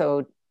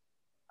 so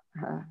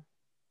uh,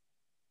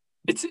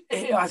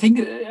 I think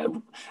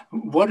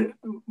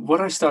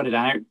what I started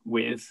out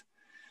with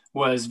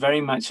was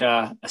very much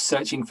a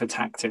searching for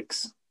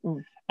tactics.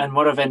 mm, And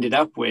what I've ended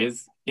up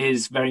with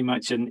is very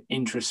much an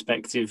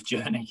introspective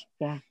journey,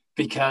 yeah,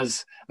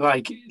 because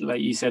like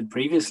you said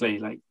previously,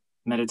 like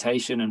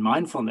meditation and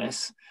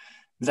mindfulness,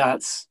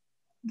 that's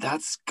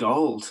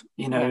gold.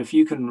 yeah, If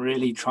you can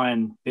really try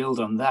and build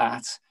on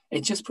that,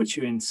 it just puts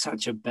you in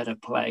such a better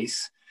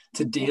place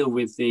to yeah, deal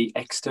with the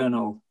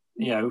external,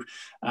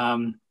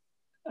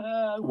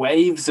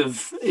 waves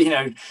of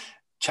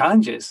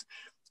challenges.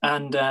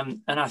 And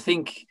I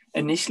think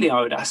initially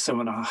I would ask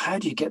someone, oh, how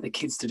do you get the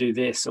kids to do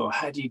this, or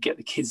how do you get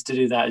the kids to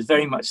do that? It's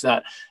very much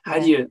that, how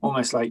do yeah, you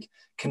almost like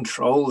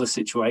control the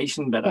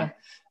situation better?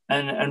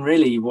 yeah, And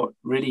really what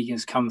really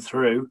has come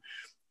through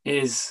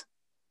is,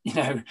 you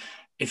know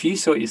if you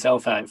sort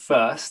yourself out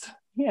first,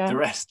 yeah, the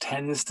rest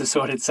tends to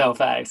sort itself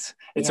out.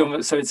 yeah.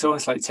 It's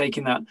almost like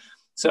taking that.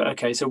 So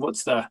okay, so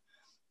what's the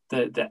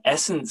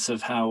essence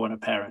of how I want to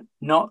parent,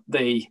 not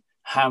the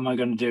how am I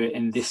going to do it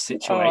in this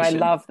Oh, I situation.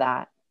 love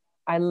that.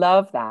 I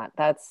love that.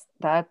 That's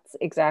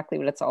exactly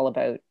what it's all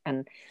about.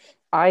 And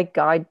I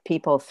guide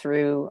parents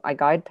through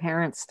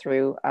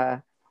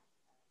a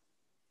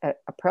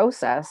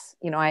process.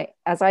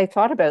 As I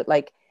thought about,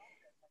 like,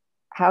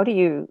 how do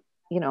you,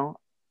 you know,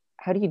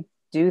 how do you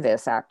do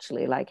this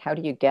actually? Like, how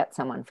do you get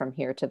someone from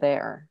here to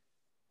there?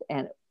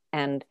 And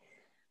and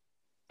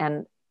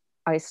and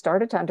I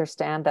started to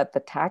understand that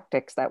the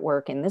tactics that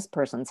work in this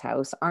person's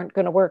house aren't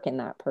going to work in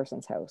that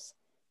person's house.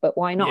 But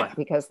why Yeah. not?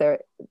 Because they're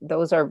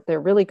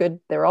really good.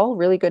 They're all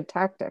really good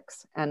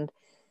tactics. And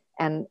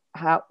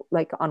how,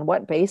 like, on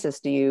what basis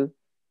do you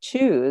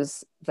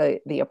choose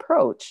the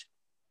approach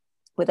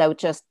without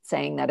just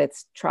saying that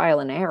it's trial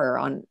and error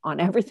on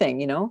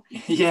everything?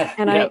 Yeah.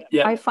 And Yeah.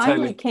 Yeah. I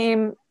finally Totally.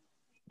 came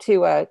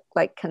to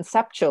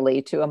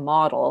conceptually to a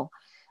model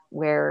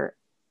where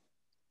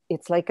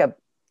it's like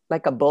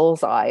a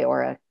bullseye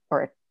or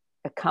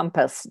a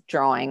compass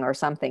drawing or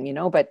something.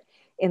 But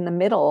in the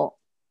middle,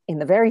 in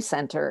the very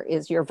center,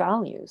 is your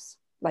values.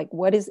 Like,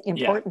 what is Yeah.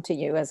 important to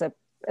you as a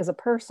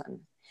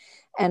person.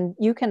 And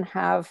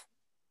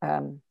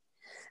um,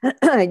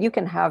 you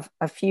can have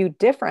a few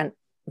different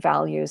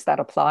values that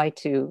apply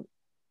to,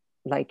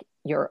 like,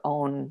 your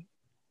own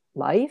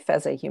life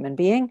as a human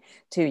being,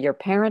 to your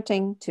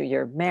parenting, to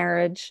your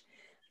marriage,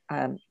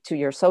 to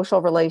your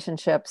social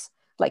relationships.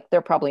 Like,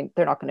 they're not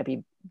going to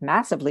be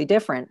massively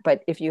different,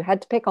 but if you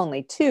had to pick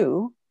only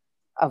two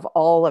of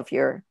all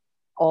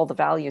the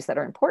values that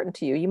are important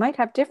to you, you might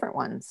have different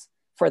ones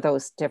for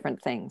those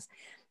different things.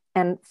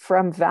 And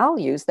from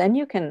values, then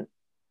you can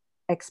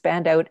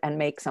expand out and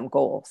make some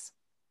goals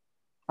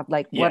of,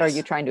 like, what are you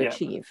Yes. trying to Yeah.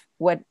 achieve?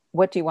 What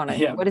do you want to,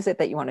 Yeah. what is it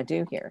that you want to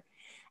do here?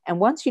 And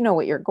once you know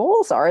what your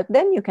goals are,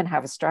 then you can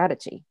have a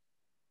strategy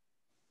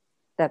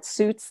that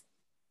suits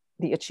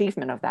the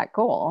achievement of that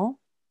goal.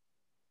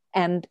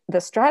 And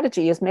the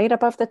strategy is made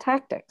up of the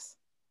tactics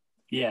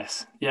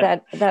Yes. Yeah.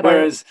 that are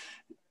Whereas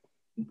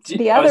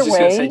the I was other just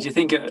going to say, do way. you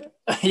think,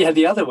 yeah,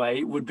 the other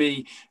way would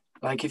be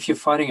like, if you're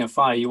fighting a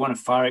fire, you want a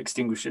fire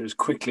extinguisher as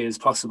quickly as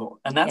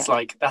possible. And Yeah,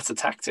 that's a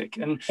tactic.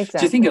 And do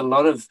you think a exactly.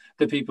 lot of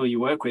the people you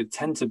work with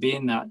tend to be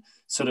in that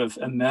sort of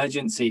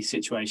emergency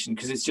situation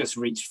because it's just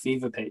reached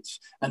fever pitch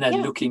and they're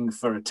Yeah, looking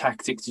for a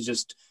tactic to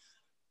just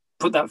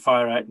put that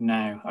fire out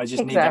now. I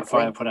just need that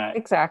fire Exactly. put out.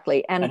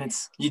 Exactly. And And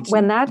it's you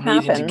when that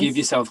needing to give happens,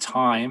 yourself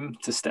time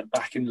to step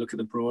back and look at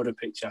the broader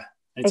picture.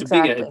 It's a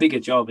exactly. bigger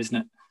job, isn't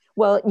it?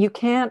 Well, you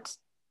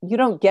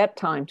don't get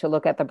time to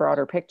look at the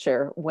broader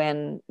picture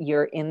when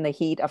you're in the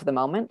heat of the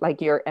moment,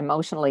 like you're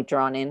emotionally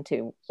drawn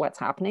into what's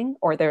happening,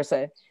 or there's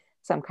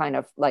some kind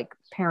of like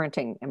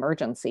parenting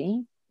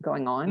emergency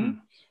going on. Mm.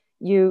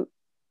 You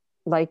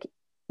like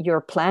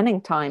your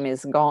planning time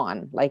is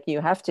gone. Like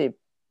you have to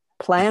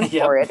plan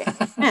Yep. for it in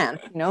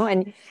advance,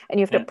 and you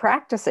have to Yeah.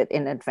 practice it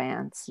in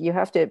advance. You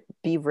have to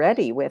be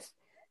ready with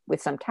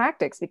some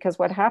tactics, because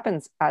what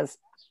happens as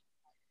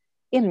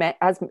in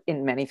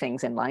many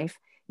things in life,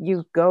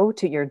 you go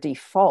to your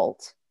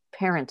default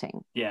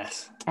parenting,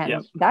 Yes. Yep.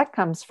 and that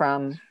comes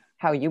from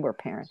how you were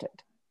parented,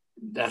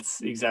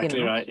 That's you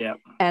exactly know right. Yep.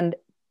 and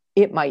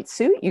it might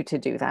suit you to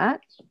do that,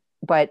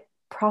 but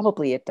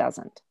probably it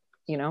doesn't.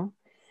 you know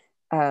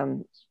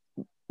um,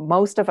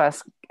 Most of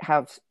us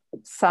have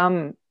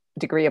some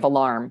degree of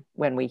alarm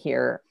when we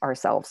hear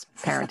ourselves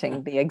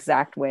parenting the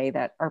exact way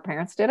that our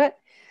parents did it.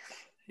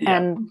 Yep.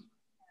 And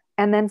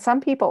and then some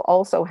people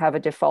also have a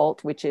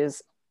default which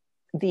is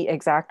the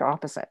exact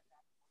opposite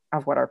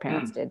of what our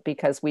parents Mm. did,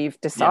 because we've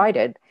Yep.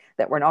 decided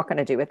that we're not going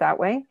to do it that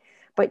way.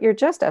 But you're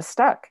just as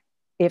stuck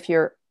if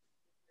you're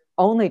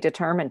only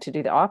determined to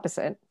do the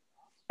opposite,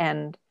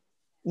 and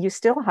you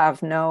still have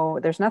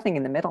there's nothing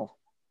in the middle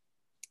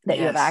that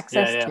you have Yes. Yeah.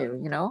 access Yeah.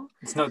 to.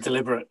 It's not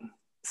deliberate.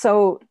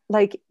 So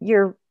like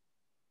you're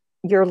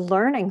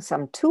learning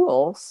some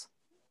tools,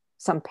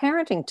 some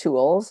parenting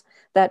tools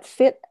that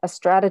fit a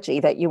strategy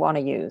that you want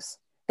to use,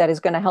 that is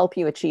going to help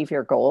you achieve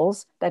your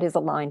goals, that is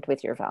aligned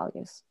with your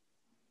values.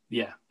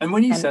 Yeah. And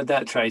when you And said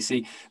that,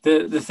 Tracy,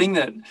 the thing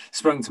that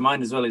sprung to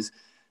mind as well is,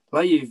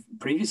 like you've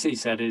previously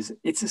said, is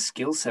it's a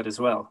skill set as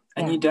well.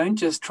 And yeah, you don't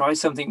just try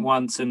something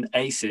once and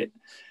ace it.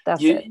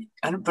 that's it.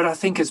 But I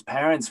think as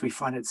parents, we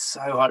find it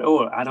so hard,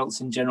 or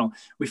adults in general,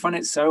 we find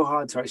it so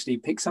hard to actually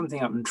pick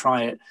something up and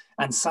try it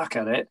and suck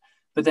at it,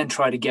 but then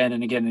try it again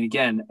and again and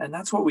again. And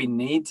that's what we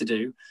need to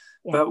do.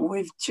 Yeah. But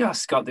we've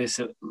just got this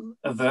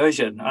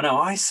aversion. I know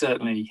I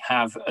certainly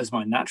have, as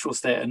my natural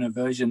state, an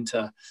aversion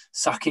to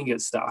sucking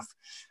at stuff.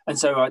 And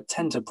so I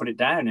tend to put it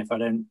down if I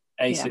don't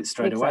ace Yeah, it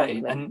straight away.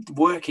 exactly. And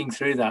working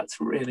through that's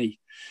really,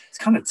 it's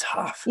kind of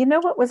tough. You know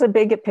what was a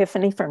big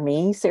epiphany for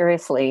me,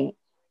 seriously,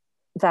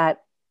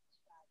 that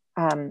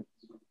um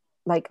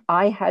like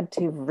I had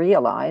to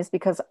realize,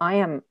 because I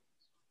am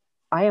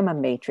a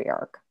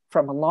matriarch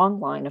from a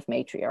long line of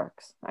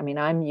matriarchs. I mean,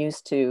 I'm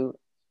used to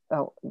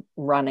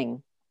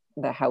running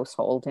the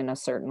household in a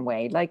certain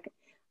way. Like,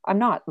 I'm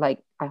not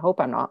like, I hope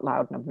I'm not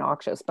loud and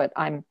obnoxious, but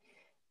I'm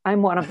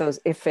one of those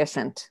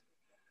efficient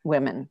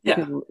women Yeah.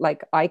 who,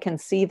 like, I can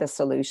see the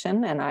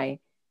solution and I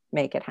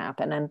make it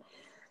happen.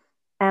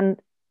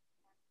 And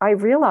I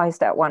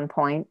realized at one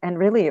point, and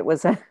really it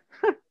was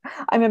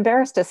I'm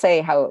embarrassed to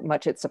say how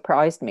much it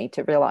surprised me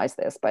to realize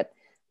this, but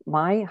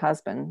my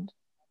husband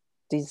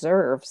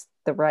deserves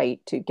the right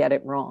to get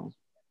it wrong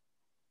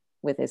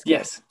with his kids,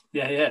 Yes.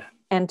 Yeah. Yeah.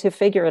 and to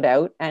figure it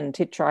out and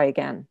to try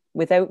again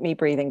without me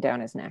breathing down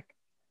his neck.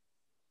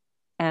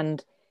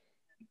 And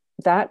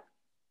that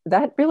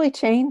that really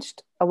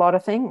changed a lot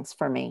of things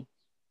for me,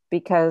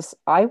 because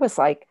I was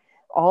like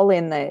all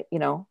in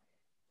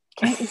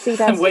can't you see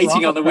that's the Waiting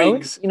wrong on the approach?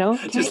 wings,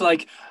 Can't just you?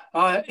 like,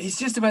 he's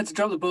just about to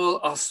drop the ball.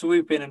 I'll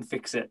swoop in and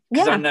fix it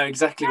because I Yeah, know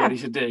exactly what yeah, he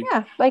should do.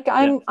 yeah. Like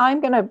Yeah.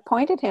 I'm gonna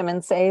point at him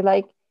and say,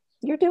 like,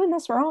 you're doing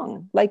this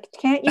wrong. Like,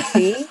 can't you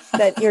see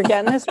that you're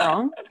getting this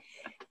wrong?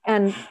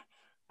 And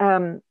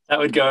That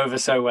would go over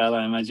so well,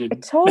 I imagine.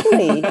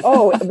 totally.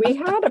 Oh, we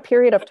had a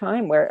period of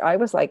time where I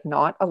was like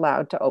not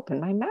allowed to open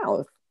my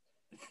mouth.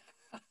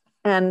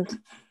 And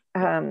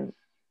um,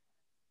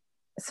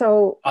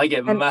 so, I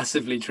get and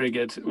massively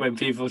triggered when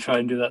people try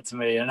and do that to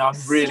me, and I'm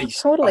so really,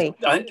 totally.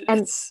 And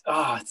it's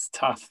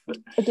tough. But,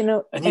 and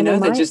and in they're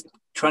my just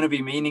trying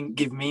to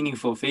give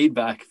meaningful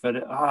feedback, but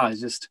it's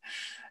just,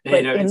 but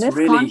in it's this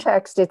really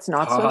context, it's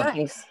not so hard.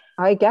 nice.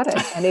 I get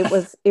it. And it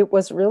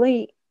was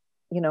really,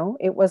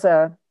 it was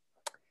A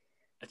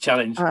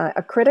challenge.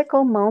 a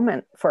critical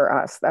moment for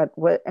us.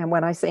 And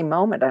when I say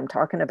moment, I'm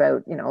talking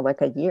about,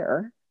 like a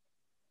year.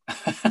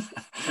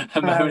 A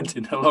Um, moment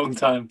in a long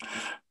time.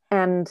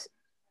 and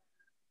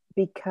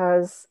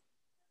because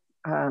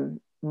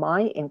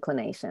my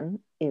inclination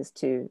is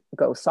to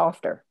go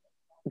softer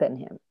than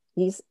him.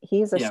 He's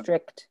a Yeah.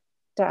 strict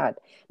dad.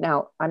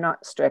 Now, I'm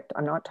not strict.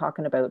 I'm not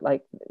talking about,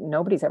 like,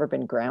 nobody's ever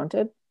been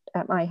grounded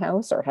at my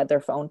house or had their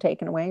phone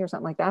taken away or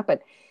something like that,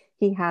 but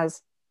he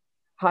has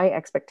high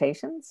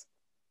expectations,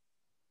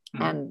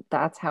 and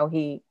that's how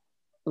he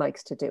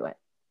likes to do it.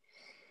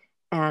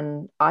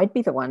 And I'd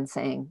be the one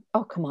saying,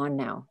 "Oh, come on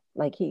now.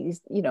 Like, he's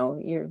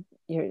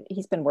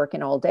been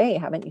working all day.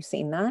 Haven't you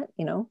seen that?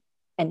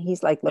 And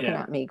he's like looking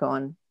Yeah. at me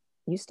going,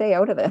 you stay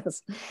out of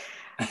this."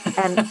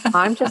 And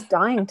I'm just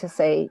dying to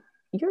say,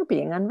 you're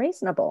being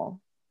unreasonable.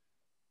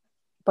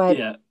 But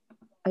Yeah.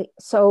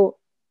 so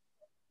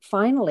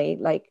finally,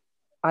 like,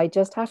 I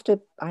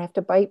have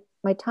to bite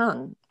my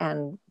tongue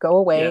and go Yeah.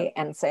 away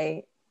and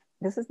say,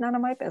 This is none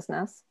of my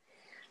business.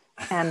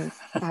 And,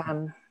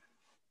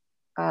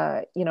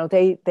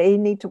 they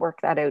need to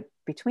work that out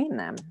between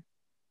them.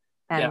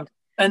 And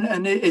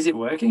And is it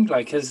working?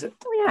 Like, has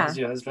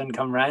your husband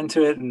come around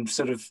to it and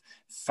sort of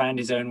found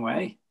his own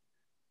way?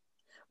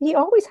 He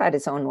always had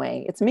his own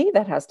way. It's me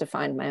that has to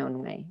find my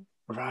own way.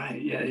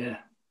 Right. Yeah.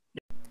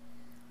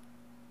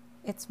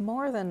 It's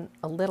more than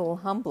a little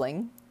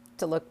humbling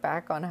to look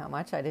back on how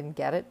much I didn't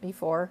get it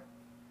before.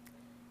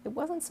 It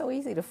wasn't so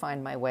easy to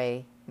find my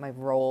way, my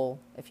role,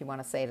 if you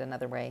want to say it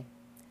another way.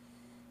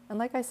 And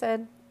like I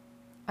said,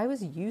 I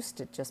was used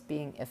to just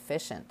being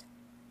efficient,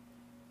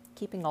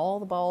 keeping all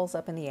the balls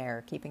up in the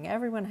air, keeping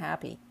everyone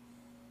happy,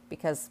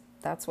 because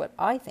that's what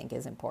I think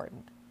is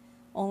important.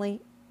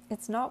 Only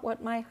it's not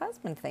what my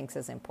husband thinks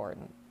is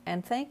important.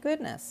 And thank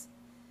goodness.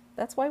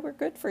 That's why we're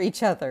good for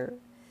each other.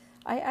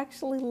 I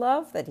actually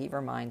love that he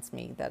reminds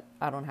me that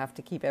I don't have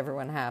to keep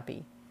everyone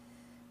happy.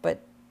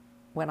 But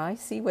when I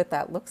see what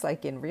that looks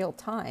like in real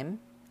time,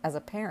 as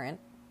a parent,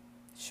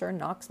 sure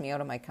knocks me out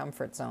of my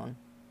comfort zone.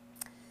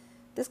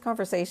 This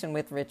conversation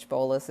with Rich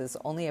Bolus is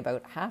only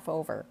about half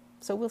over,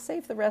 so we'll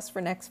save the rest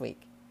for next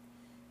week.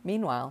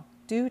 Meanwhile,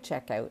 do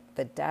check out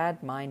the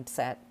Dad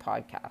Mindset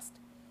podcast.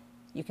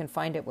 You can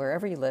find it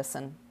wherever you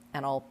listen,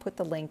 and I'll put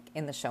the link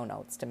in the show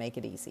notes to make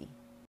it easy.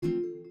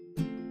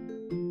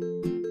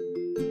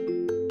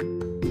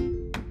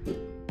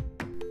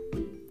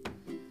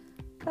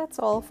 That's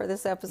all for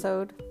this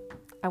episode.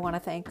 I want to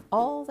thank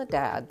all the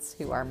dads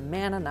who are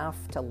man enough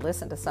to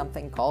listen to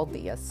something called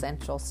the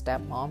Essential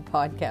Stepmom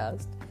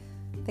Podcast.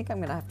 I think I'm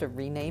going to have to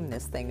rename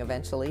this thing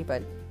eventually,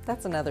 but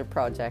that's another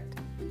project.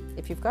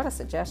 If you've got a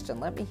suggestion,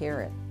 let me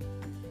hear it.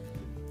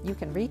 You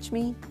can reach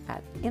me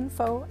at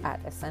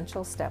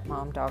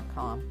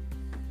info@essentialstepmom.com.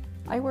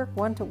 I work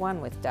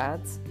one-to-one with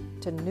dads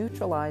to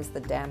neutralize the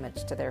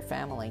damage to their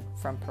family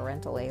from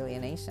parental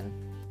alienation.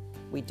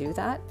 We do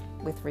that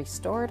with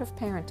Restorative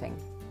Parenting,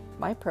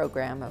 my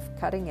program of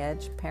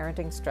cutting-edge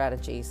parenting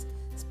strategies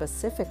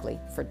specifically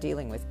for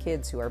dealing with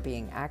kids who are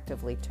being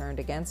actively turned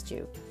against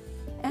you,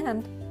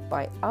 and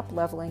by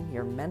up-leveling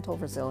your mental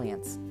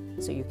resilience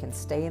so you can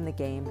stay in the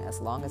game as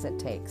long as it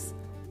takes.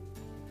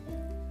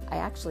 I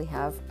actually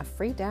have a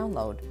free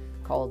download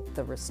called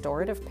the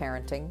Restorative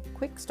Parenting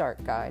Quick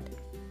Start Guide.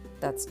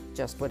 That's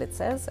just what it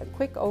says, a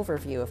quick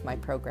overview of my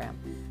program,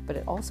 but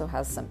it also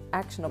has some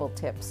actionable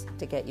tips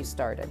to get you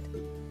started.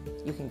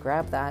 You can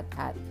grab that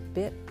at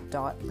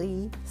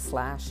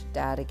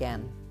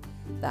bit.ly/dadagain.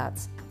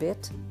 That's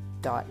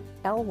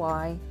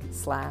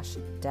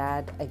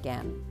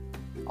bit.ly/dadagain.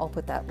 I'll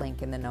put that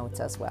link in the notes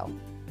as well.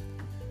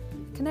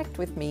 Connect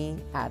with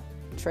me at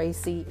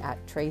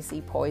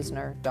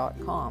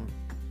tracy@tracypoisner.com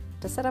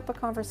to set up a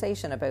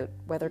conversation about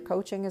whether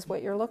coaching is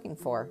what you're looking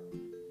for.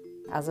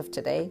 As of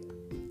today,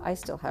 I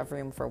still have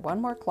room for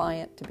one more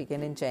client to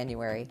begin in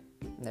January,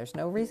 and there's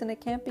no reason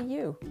it can't be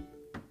you.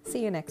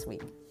 See you next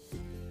week.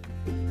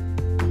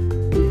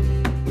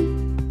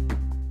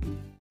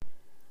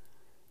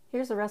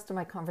 Here's the rest of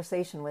my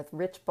conversation with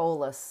Rich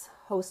Bolus,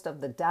 host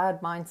of the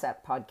Dad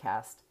Mindset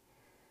podcast.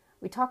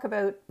 We talk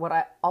about what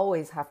I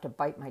always have to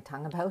bite my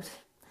tongue about,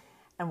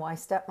 and why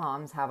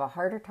stepmoms have a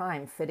harder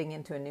time fitting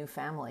into a new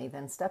family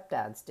than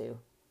stepdads do.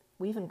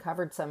 We even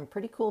covered some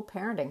pretty cool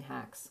parenting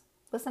hacks.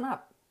 Listen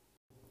up.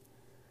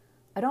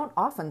 I don't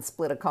often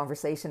split a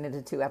conversation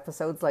into 2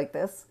 episodes like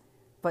this,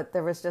 but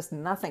there was just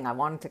nothing I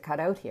wanted to cut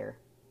out here,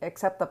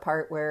 except the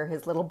part where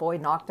his little boy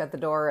knocked at the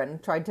door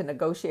and tried to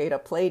negotiate a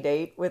play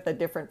date with a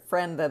different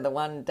friend than the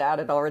one Dad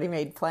had already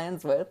made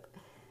plans with.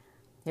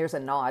 Here's a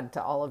nod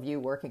to all of you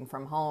working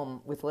from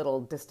home with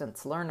little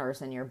distance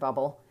learners in your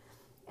bubble.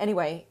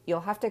 Anyway,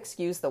 you'll have to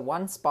excuse the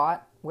one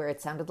spot where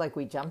it sounded like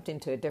we jumped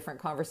into a different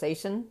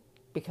conversation,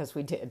 because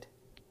we did.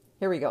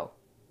 Here we go.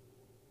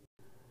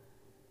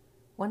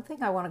 One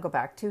thing I want to go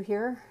back to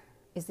here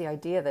is the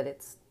idea that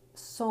it's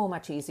so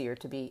much easier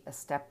to be a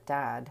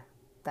stepdad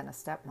than a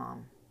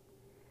stepmom.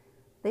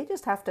 They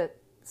just have to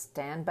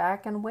stand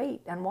back and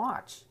wait and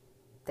watch.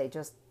 They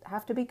just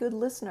have to be good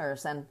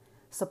listeners and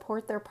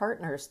support their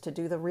partners to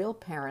do the real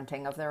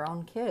parenting of their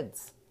own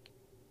kids.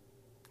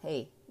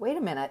 Hey, wait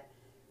a minute.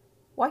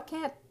 Why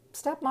can't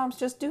stepmoms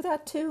just do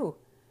that too?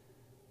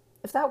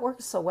 If that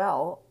works so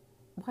well,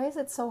 why is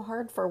it so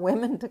hard for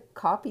women to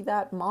copy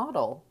that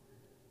model?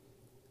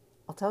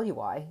 I'll tell you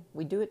why.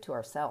 We do it to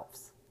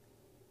ourselves.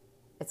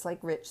 It's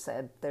like Rich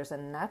said, there's a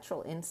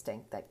natural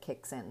instinct that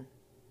kicks in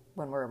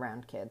when we're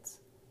around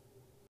kids.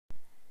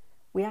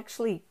 We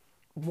actually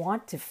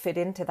want to fit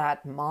into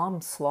that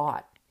mom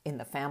slot in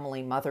the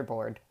family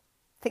motherboard.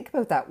 Think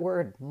about that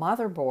word,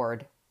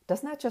 motherboard.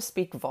 Doesn't that just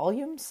speak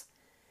volumes?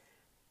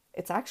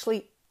 It's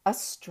actually a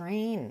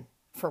strain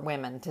for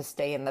women to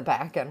stay in the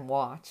back and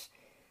watch.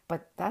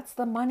 But that's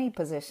the money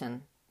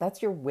position.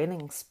 That's your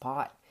winning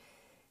spot.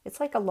 It's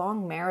like a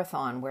long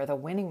marathon where the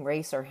winning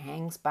racer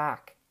hangs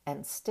back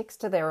and sticks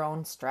to their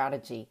own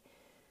strategy.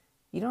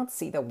 You don't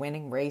see the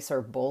winning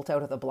racer bolt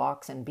out of the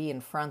blocks and be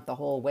in front the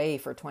whole way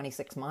for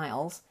 26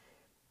 miles.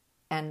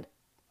 And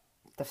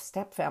the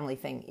step family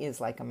thing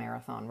is like a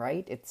marathon,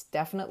 right? It's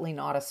definitely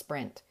not a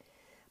sprint.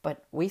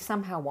 But we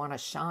somehow want to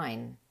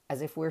shine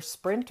as if we're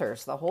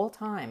sprinters the whole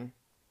time.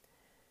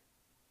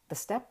 The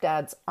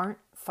stepdads aren't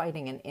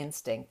fighting an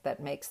instinct that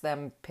makes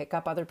them pick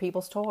up other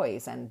people's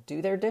toys and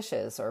do their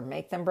dishes or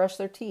make them brush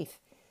their teeth.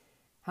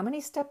 How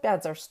many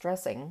stepdads are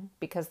stressing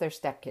because their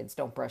stepkids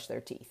don't brush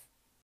their teeth?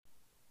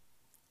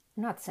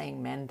 I'm not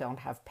saying men don't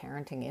have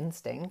parenting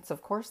instincts.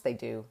 Of course they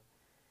do.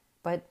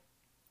 But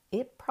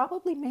it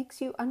probably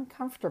makes you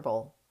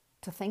uncomfortable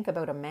to think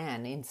about a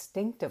man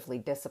instinctively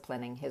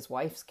disciplining his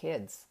wife's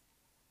kids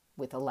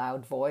with a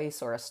loud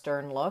voice or a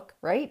stern look,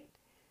 right?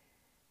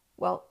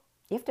 Well,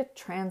 you have to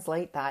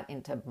translate that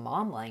into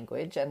mom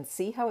language and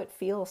see how it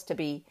feels to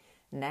be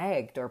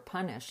nagged or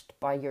punished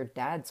by your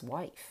dad's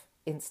wife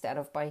instead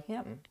of by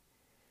him.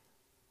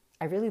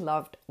 I really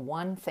loved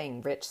one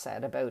thing Rich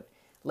said about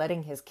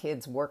letting his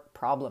kids work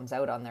problems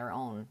out on their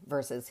own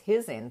versus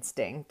his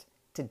instinct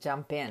to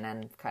jump in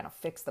and kind of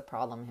fix the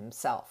problem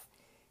himself.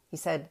 He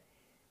said,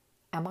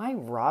 "Am I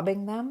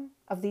robbing them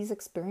of these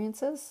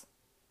experiences?"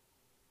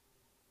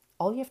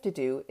 All you have to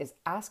do is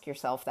ask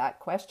yourself that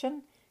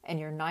question, and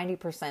you're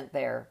 90%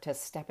 there to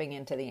stepping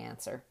into the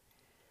answer.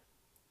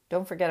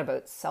 Don't forget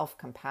about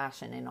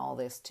self-compassion in all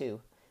this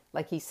too.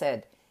 Like he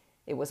said,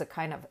 it was a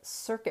kind of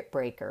circuit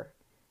breaker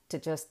to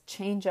just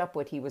change up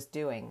what he was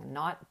doing,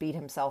 not beat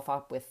himself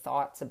up with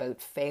thoughts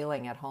about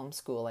failing at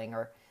homeschooling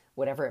or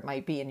whatever it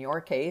might be in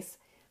your case,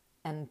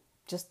 and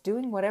just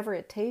doing whatever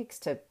it takes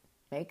to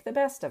make the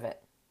best of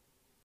it.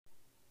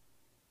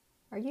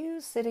 Are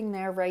you sitting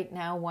there right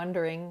now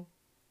wondering,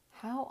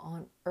 how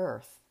on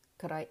earth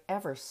could I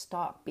ever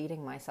stop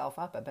beating myself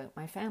up about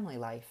my family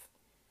life?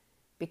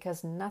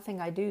 Because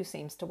nothing I do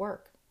seems to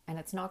work, and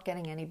it's not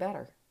getting any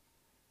better.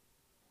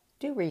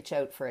 Do reach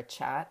out for a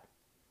chat.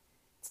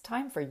 It's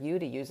time for you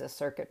to use a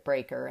circuit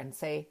breaker and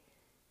say,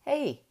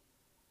 hey,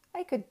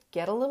 I could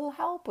get a little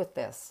help with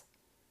this,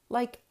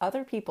 like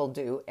other people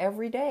do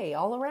every day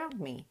all around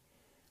me.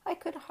 I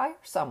could hire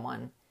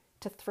someone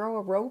to throw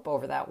a rope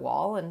over that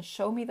wall and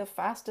show me the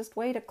fastest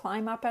way to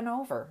climb up and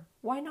over.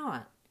 Why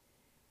not?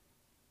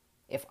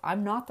 If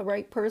I'm not the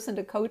right person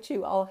to coach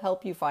you, I'll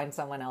help you find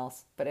someone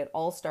else, but it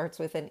all starts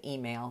with an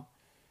email.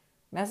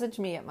 Message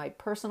me at my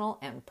personal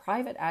and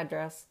private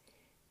address,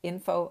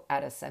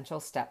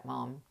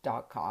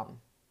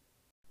 info@essentialstepmom.com.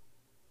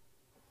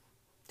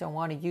 Don't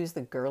want to use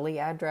the girly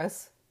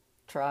address?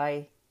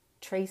 Try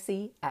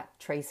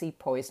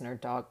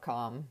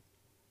tracy@tracypoisner.com.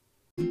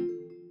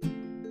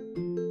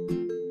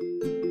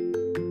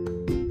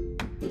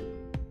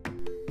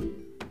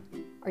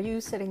 Are you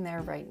sitting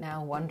there right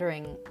now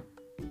wondering,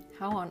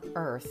 how on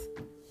earth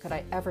could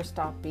I ever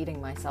stop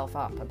beating myself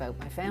up about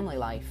my family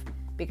life?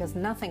 Because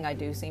nothing I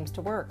do seems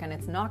to work and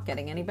it's not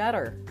getting any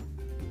better.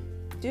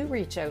 Do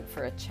reach out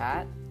for a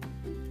chat.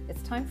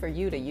 It's time for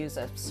you to use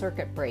a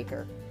circuit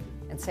breaker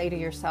and say to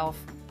yourself,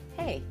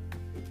 hey,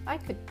 I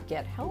could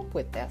get help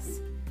with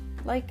this,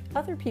 like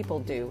other people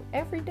do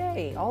every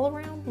day all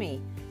around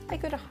me. I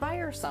could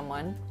hire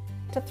someone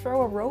to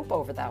throw a rope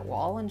over that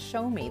wall and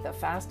show me the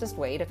fastest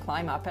way to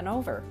climb up and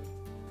over.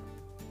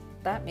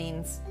 That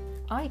means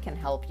I can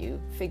help you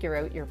figure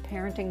out your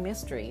parenting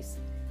mysteries,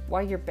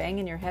 why you're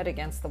banging your head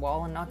against the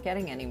wall and not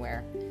getting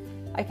anywhere.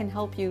 I can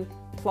help you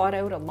plot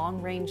out a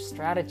long-range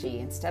strategy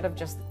instead of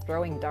just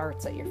throwing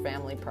darts at your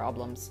family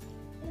problems.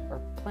 Or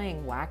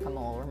playing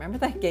whack-a-mole. Remember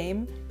that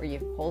game where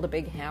you hold a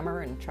big hammer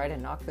and try to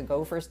knock the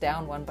gophers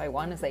down one by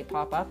one as they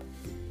pop up?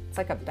 It's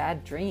like a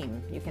bad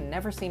dream. You can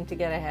never seem to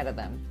get ahead of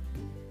them.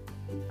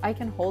 I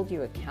can hold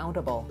you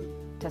accountable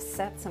to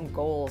set some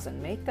goals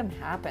and make them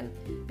happen,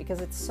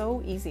 because it's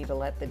so easy to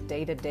let the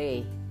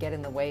day-to-day get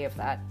in the way of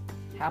that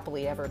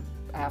happily ever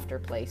after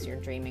place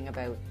you're dreaming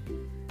about.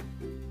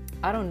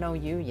 I don't know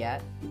you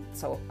yet,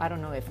 so I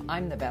don't know if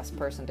I'm the best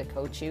person to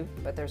coach you,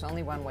 but there's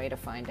only one way to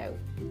find out.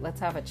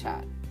 Let's have a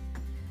chat.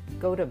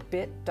 Go to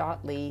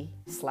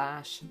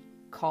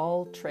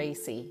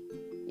bit.ly/calltracy.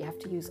 You have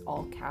to use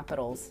all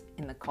capitals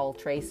in the call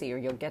Tracy or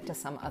you'll get to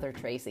some other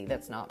Tracy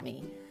that's not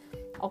me.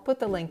 I'll put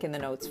the link in the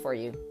notes for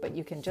you, but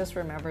you can just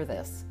remember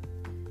this.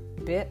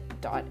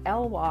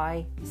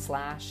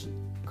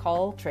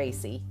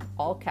 bit.ly/calltracy,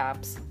 all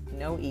caps,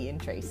 no E in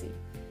Tracy.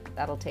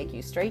 That'll take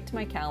you straight to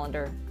my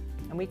calendar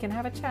and we can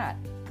have a chat.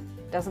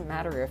 Doesn't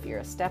matter if you're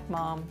a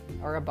stepmom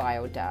or a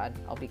bio dad,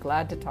 I'll be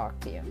glad to talk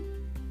to you.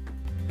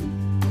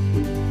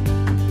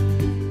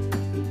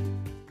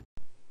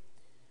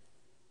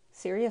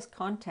 Serious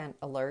content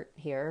alert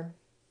here.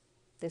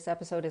 This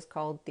episode is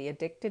called The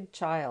Addicted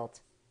Child.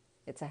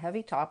 It's a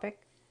heavy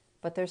topic,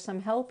 but there's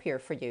some help here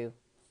for you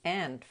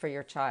and for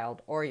your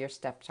child or your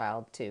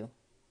stepchild too.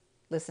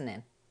 Listen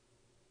in.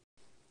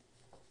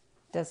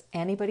 Does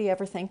anybody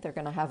ever think they're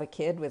going to have a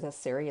kid with a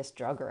serious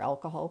drug or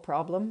alcohol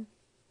problem?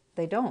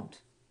 They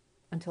don't,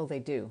 until they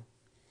do.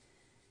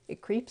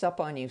 It creeps up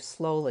on you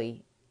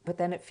slowly, but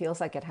then it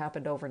feels like it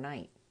happened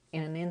overnight,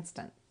 in an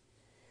instant.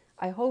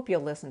 I hope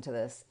you'll listen to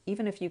this,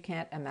 even if you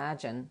can't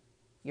imagine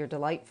your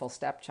delightful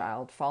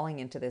stepchild falling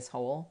into this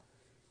hole,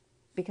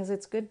 because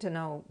it's good to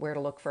know where to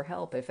look for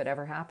help if it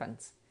ever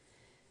happens.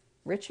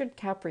 Richard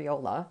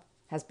Capriola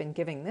has been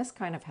giving this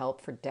kind of help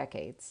for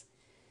decades.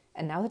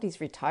 And now that he's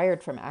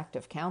retired from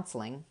active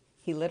counseling,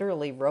 he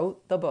literally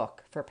wrote the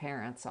book for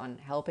parents on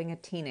helping a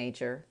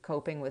teenager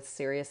coping with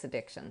serious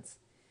addictions.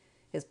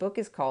 His book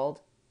is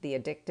called The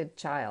Addicted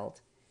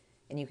Child,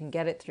 and you can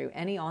get it through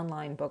any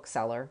online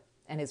bookseller,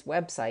 and his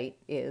website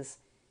is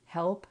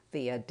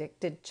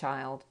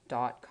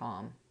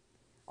helptheaddictedchild.com.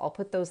 I'll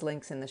put those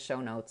links in the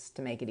show notes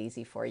to make it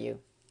easy for you.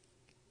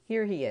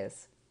 Here he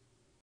is.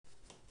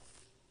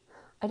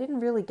 I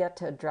didn't really get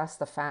to address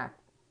the fact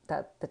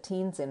that the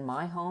teens in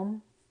my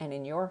home and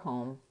in your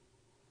home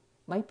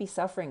might be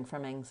suffering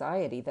from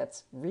anxiety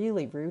that's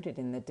really rooted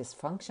in the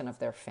dysfunction of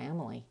their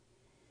family.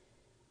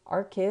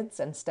 Our kids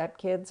and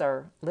stepkids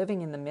are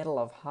living in the middle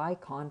of high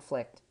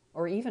conflict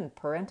or even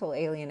parental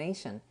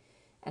alienation,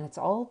 and it's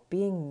all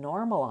being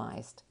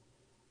normalized.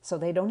 So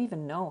they don't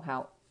even know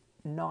how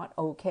not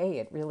okay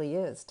it really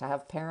is to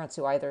have parents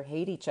who either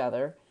hate each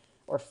other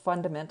or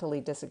fundamentally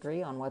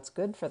disagree on what's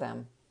good for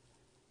them.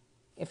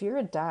 If you're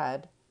a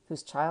dad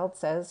whose child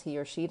says he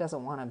or she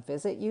doesn't want to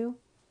visit you,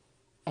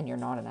 and you're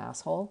not an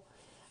asshole,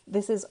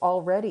 this is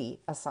already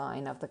a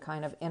sign of the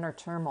kind of inner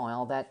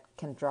turmoil that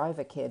can drive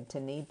a kid to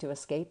need to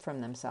escape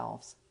from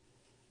themselves.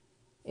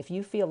 If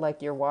you feel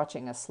like you're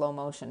watching a slow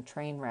motion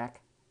train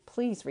wreck,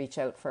 please reach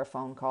out for a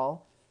phone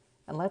call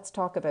and let's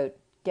talk about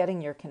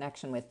getting your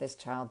connection with this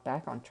child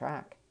back on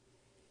track.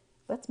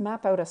 Let's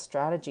map out a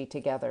strategy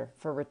together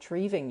for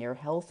retrieving your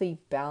healthy,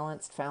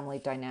 balanced family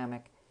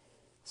dynamic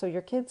so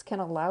your kids can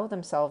allow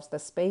themselves the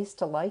space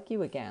to like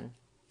you again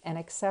and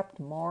accept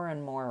more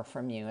and more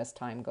from you as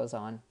time goes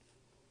on.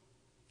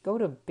 Go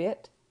to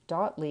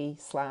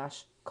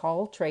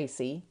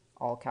bit.ly/calltracy,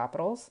 all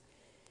capitals,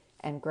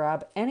 and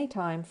grab any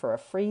time for a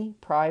free,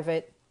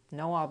 private,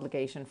 no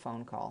obligation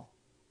phone call.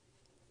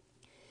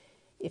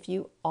 If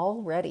you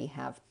already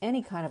have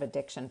any kind of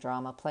addiction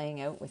drama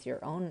playing out with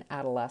your own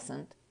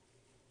adolescent,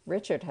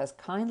 Richard has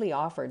kindly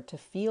offered to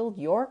field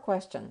your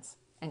questions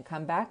and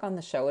come back on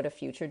the show at a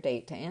future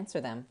date to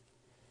answer them.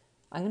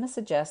 I'm going to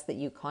suggest that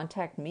you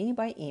contact me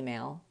by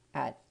email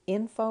at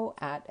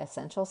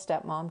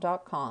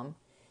info@essentialstepmom.com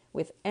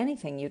with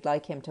anything you'd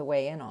like him to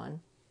weigh in on,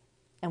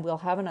 and we'll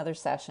have another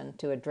session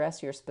to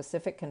address your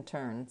specific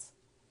concerns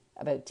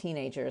about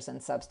teenagers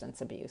and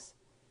substance abuse.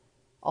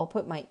 I'll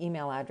put my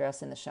email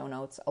address in the show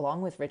notes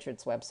along with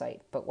Richard's website,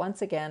 but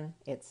once again,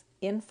 it's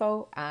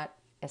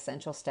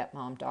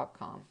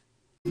info@essentialstepmom.com.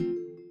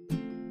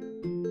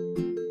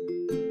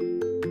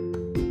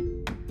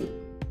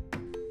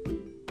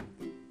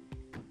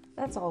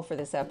 That's all for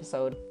this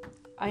episode.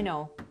 I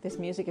know, this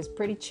music is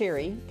pretty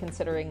cheery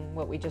considering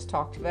what we just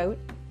talked about,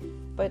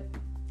 but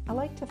I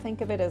like to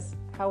think of it as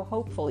how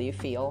hopeful you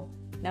feel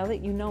now that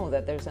you know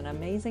that there's an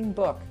amazing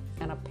book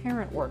and a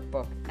parent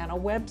workbook and a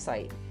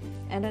website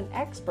and an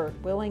expert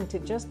willing to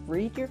just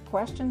read your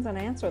questions and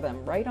answer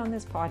them right on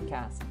this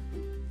podcast.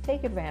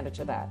 Take advantage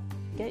of that.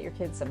 Get your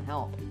kids some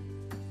help.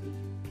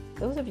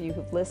 Those of you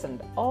who've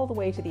listened all the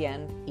way to the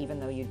end, even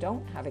though you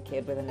don't have a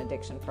kid with an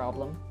addiction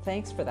problem,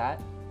 thanks for that.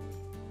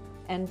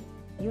 And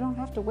you don't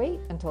have to wait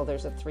until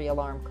there's a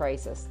 3-alarm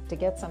crisis to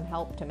get some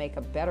help to make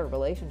a better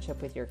relationship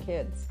with your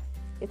kids.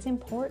 It's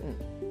important.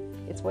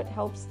 It's what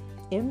helps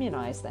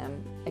immunize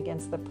them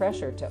against the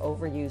pressure to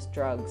overuse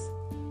drugs,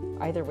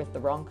 either with the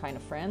wrong kind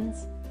of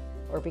friends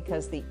or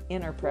because the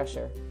inner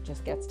pressure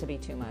just gets to be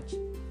too much.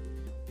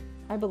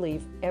 I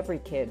believe every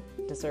kid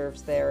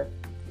deserves their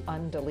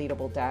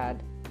undeletable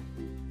dad,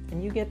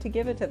 and you get to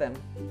give it to them.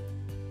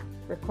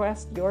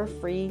 Request your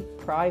free,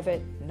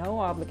 private, no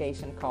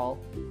obligation call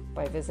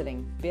by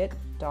visiting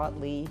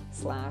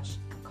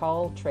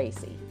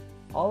bit.ly/calltracy.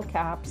 All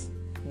caps,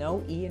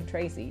 no E in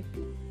Tracy.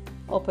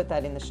 I'll put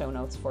that in the show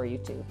notes for you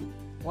too.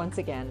 Once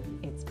again,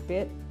 it's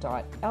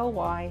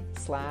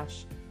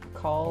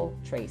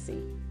bit.ly/calltracy.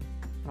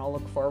 And I'll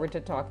look forward to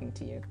talking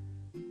to you.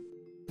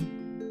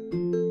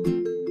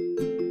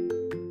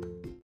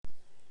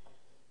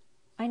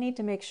 I need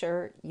to make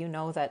sure you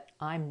know that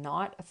I'm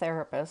not a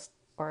therapist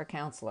or a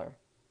counselor.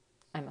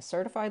 I'm a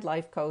certified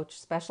life coach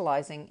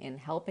specializing in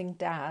helping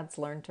dads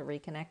learn to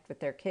reconnect with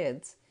their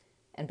kids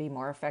and be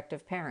more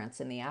effective parents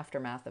in the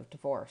aftermath of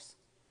divorce.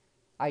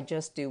 I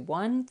just do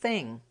one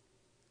thing,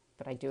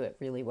 but I do it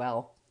really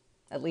well.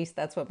 At least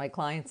that's what my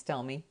clients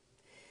tell me.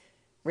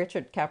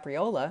 Richard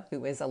Capriola,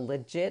 who is a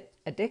legit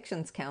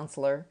addictions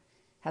counselor,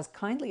 has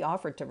kindly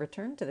offered to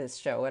return to this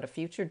show at a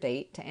future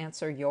date to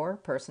answer your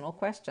personal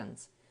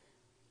questions.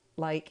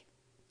 Like,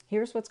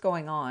 here's what's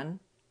going on.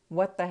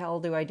 What the hell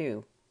do I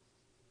do?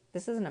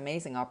 This is an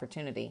amazing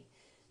opportunity,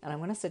 and I'm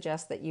going to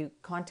suggest that you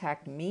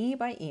contact me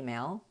by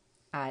email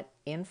at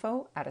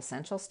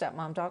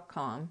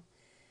info@essentialstepmom.com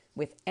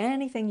with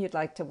anything you'd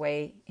like to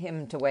weigh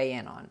in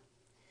on.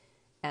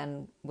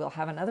 And we'll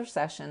have another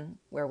session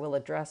where we'll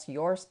address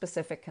your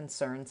specific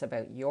concerns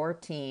about your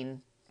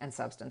teen and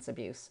substance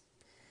abuse.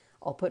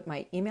 I'll put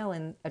my email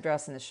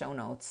address in the show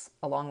notes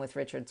along with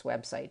Richard's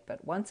website,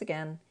 but once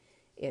again,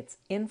 it's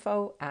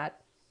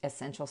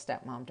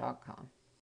info@essentialstepmom.com.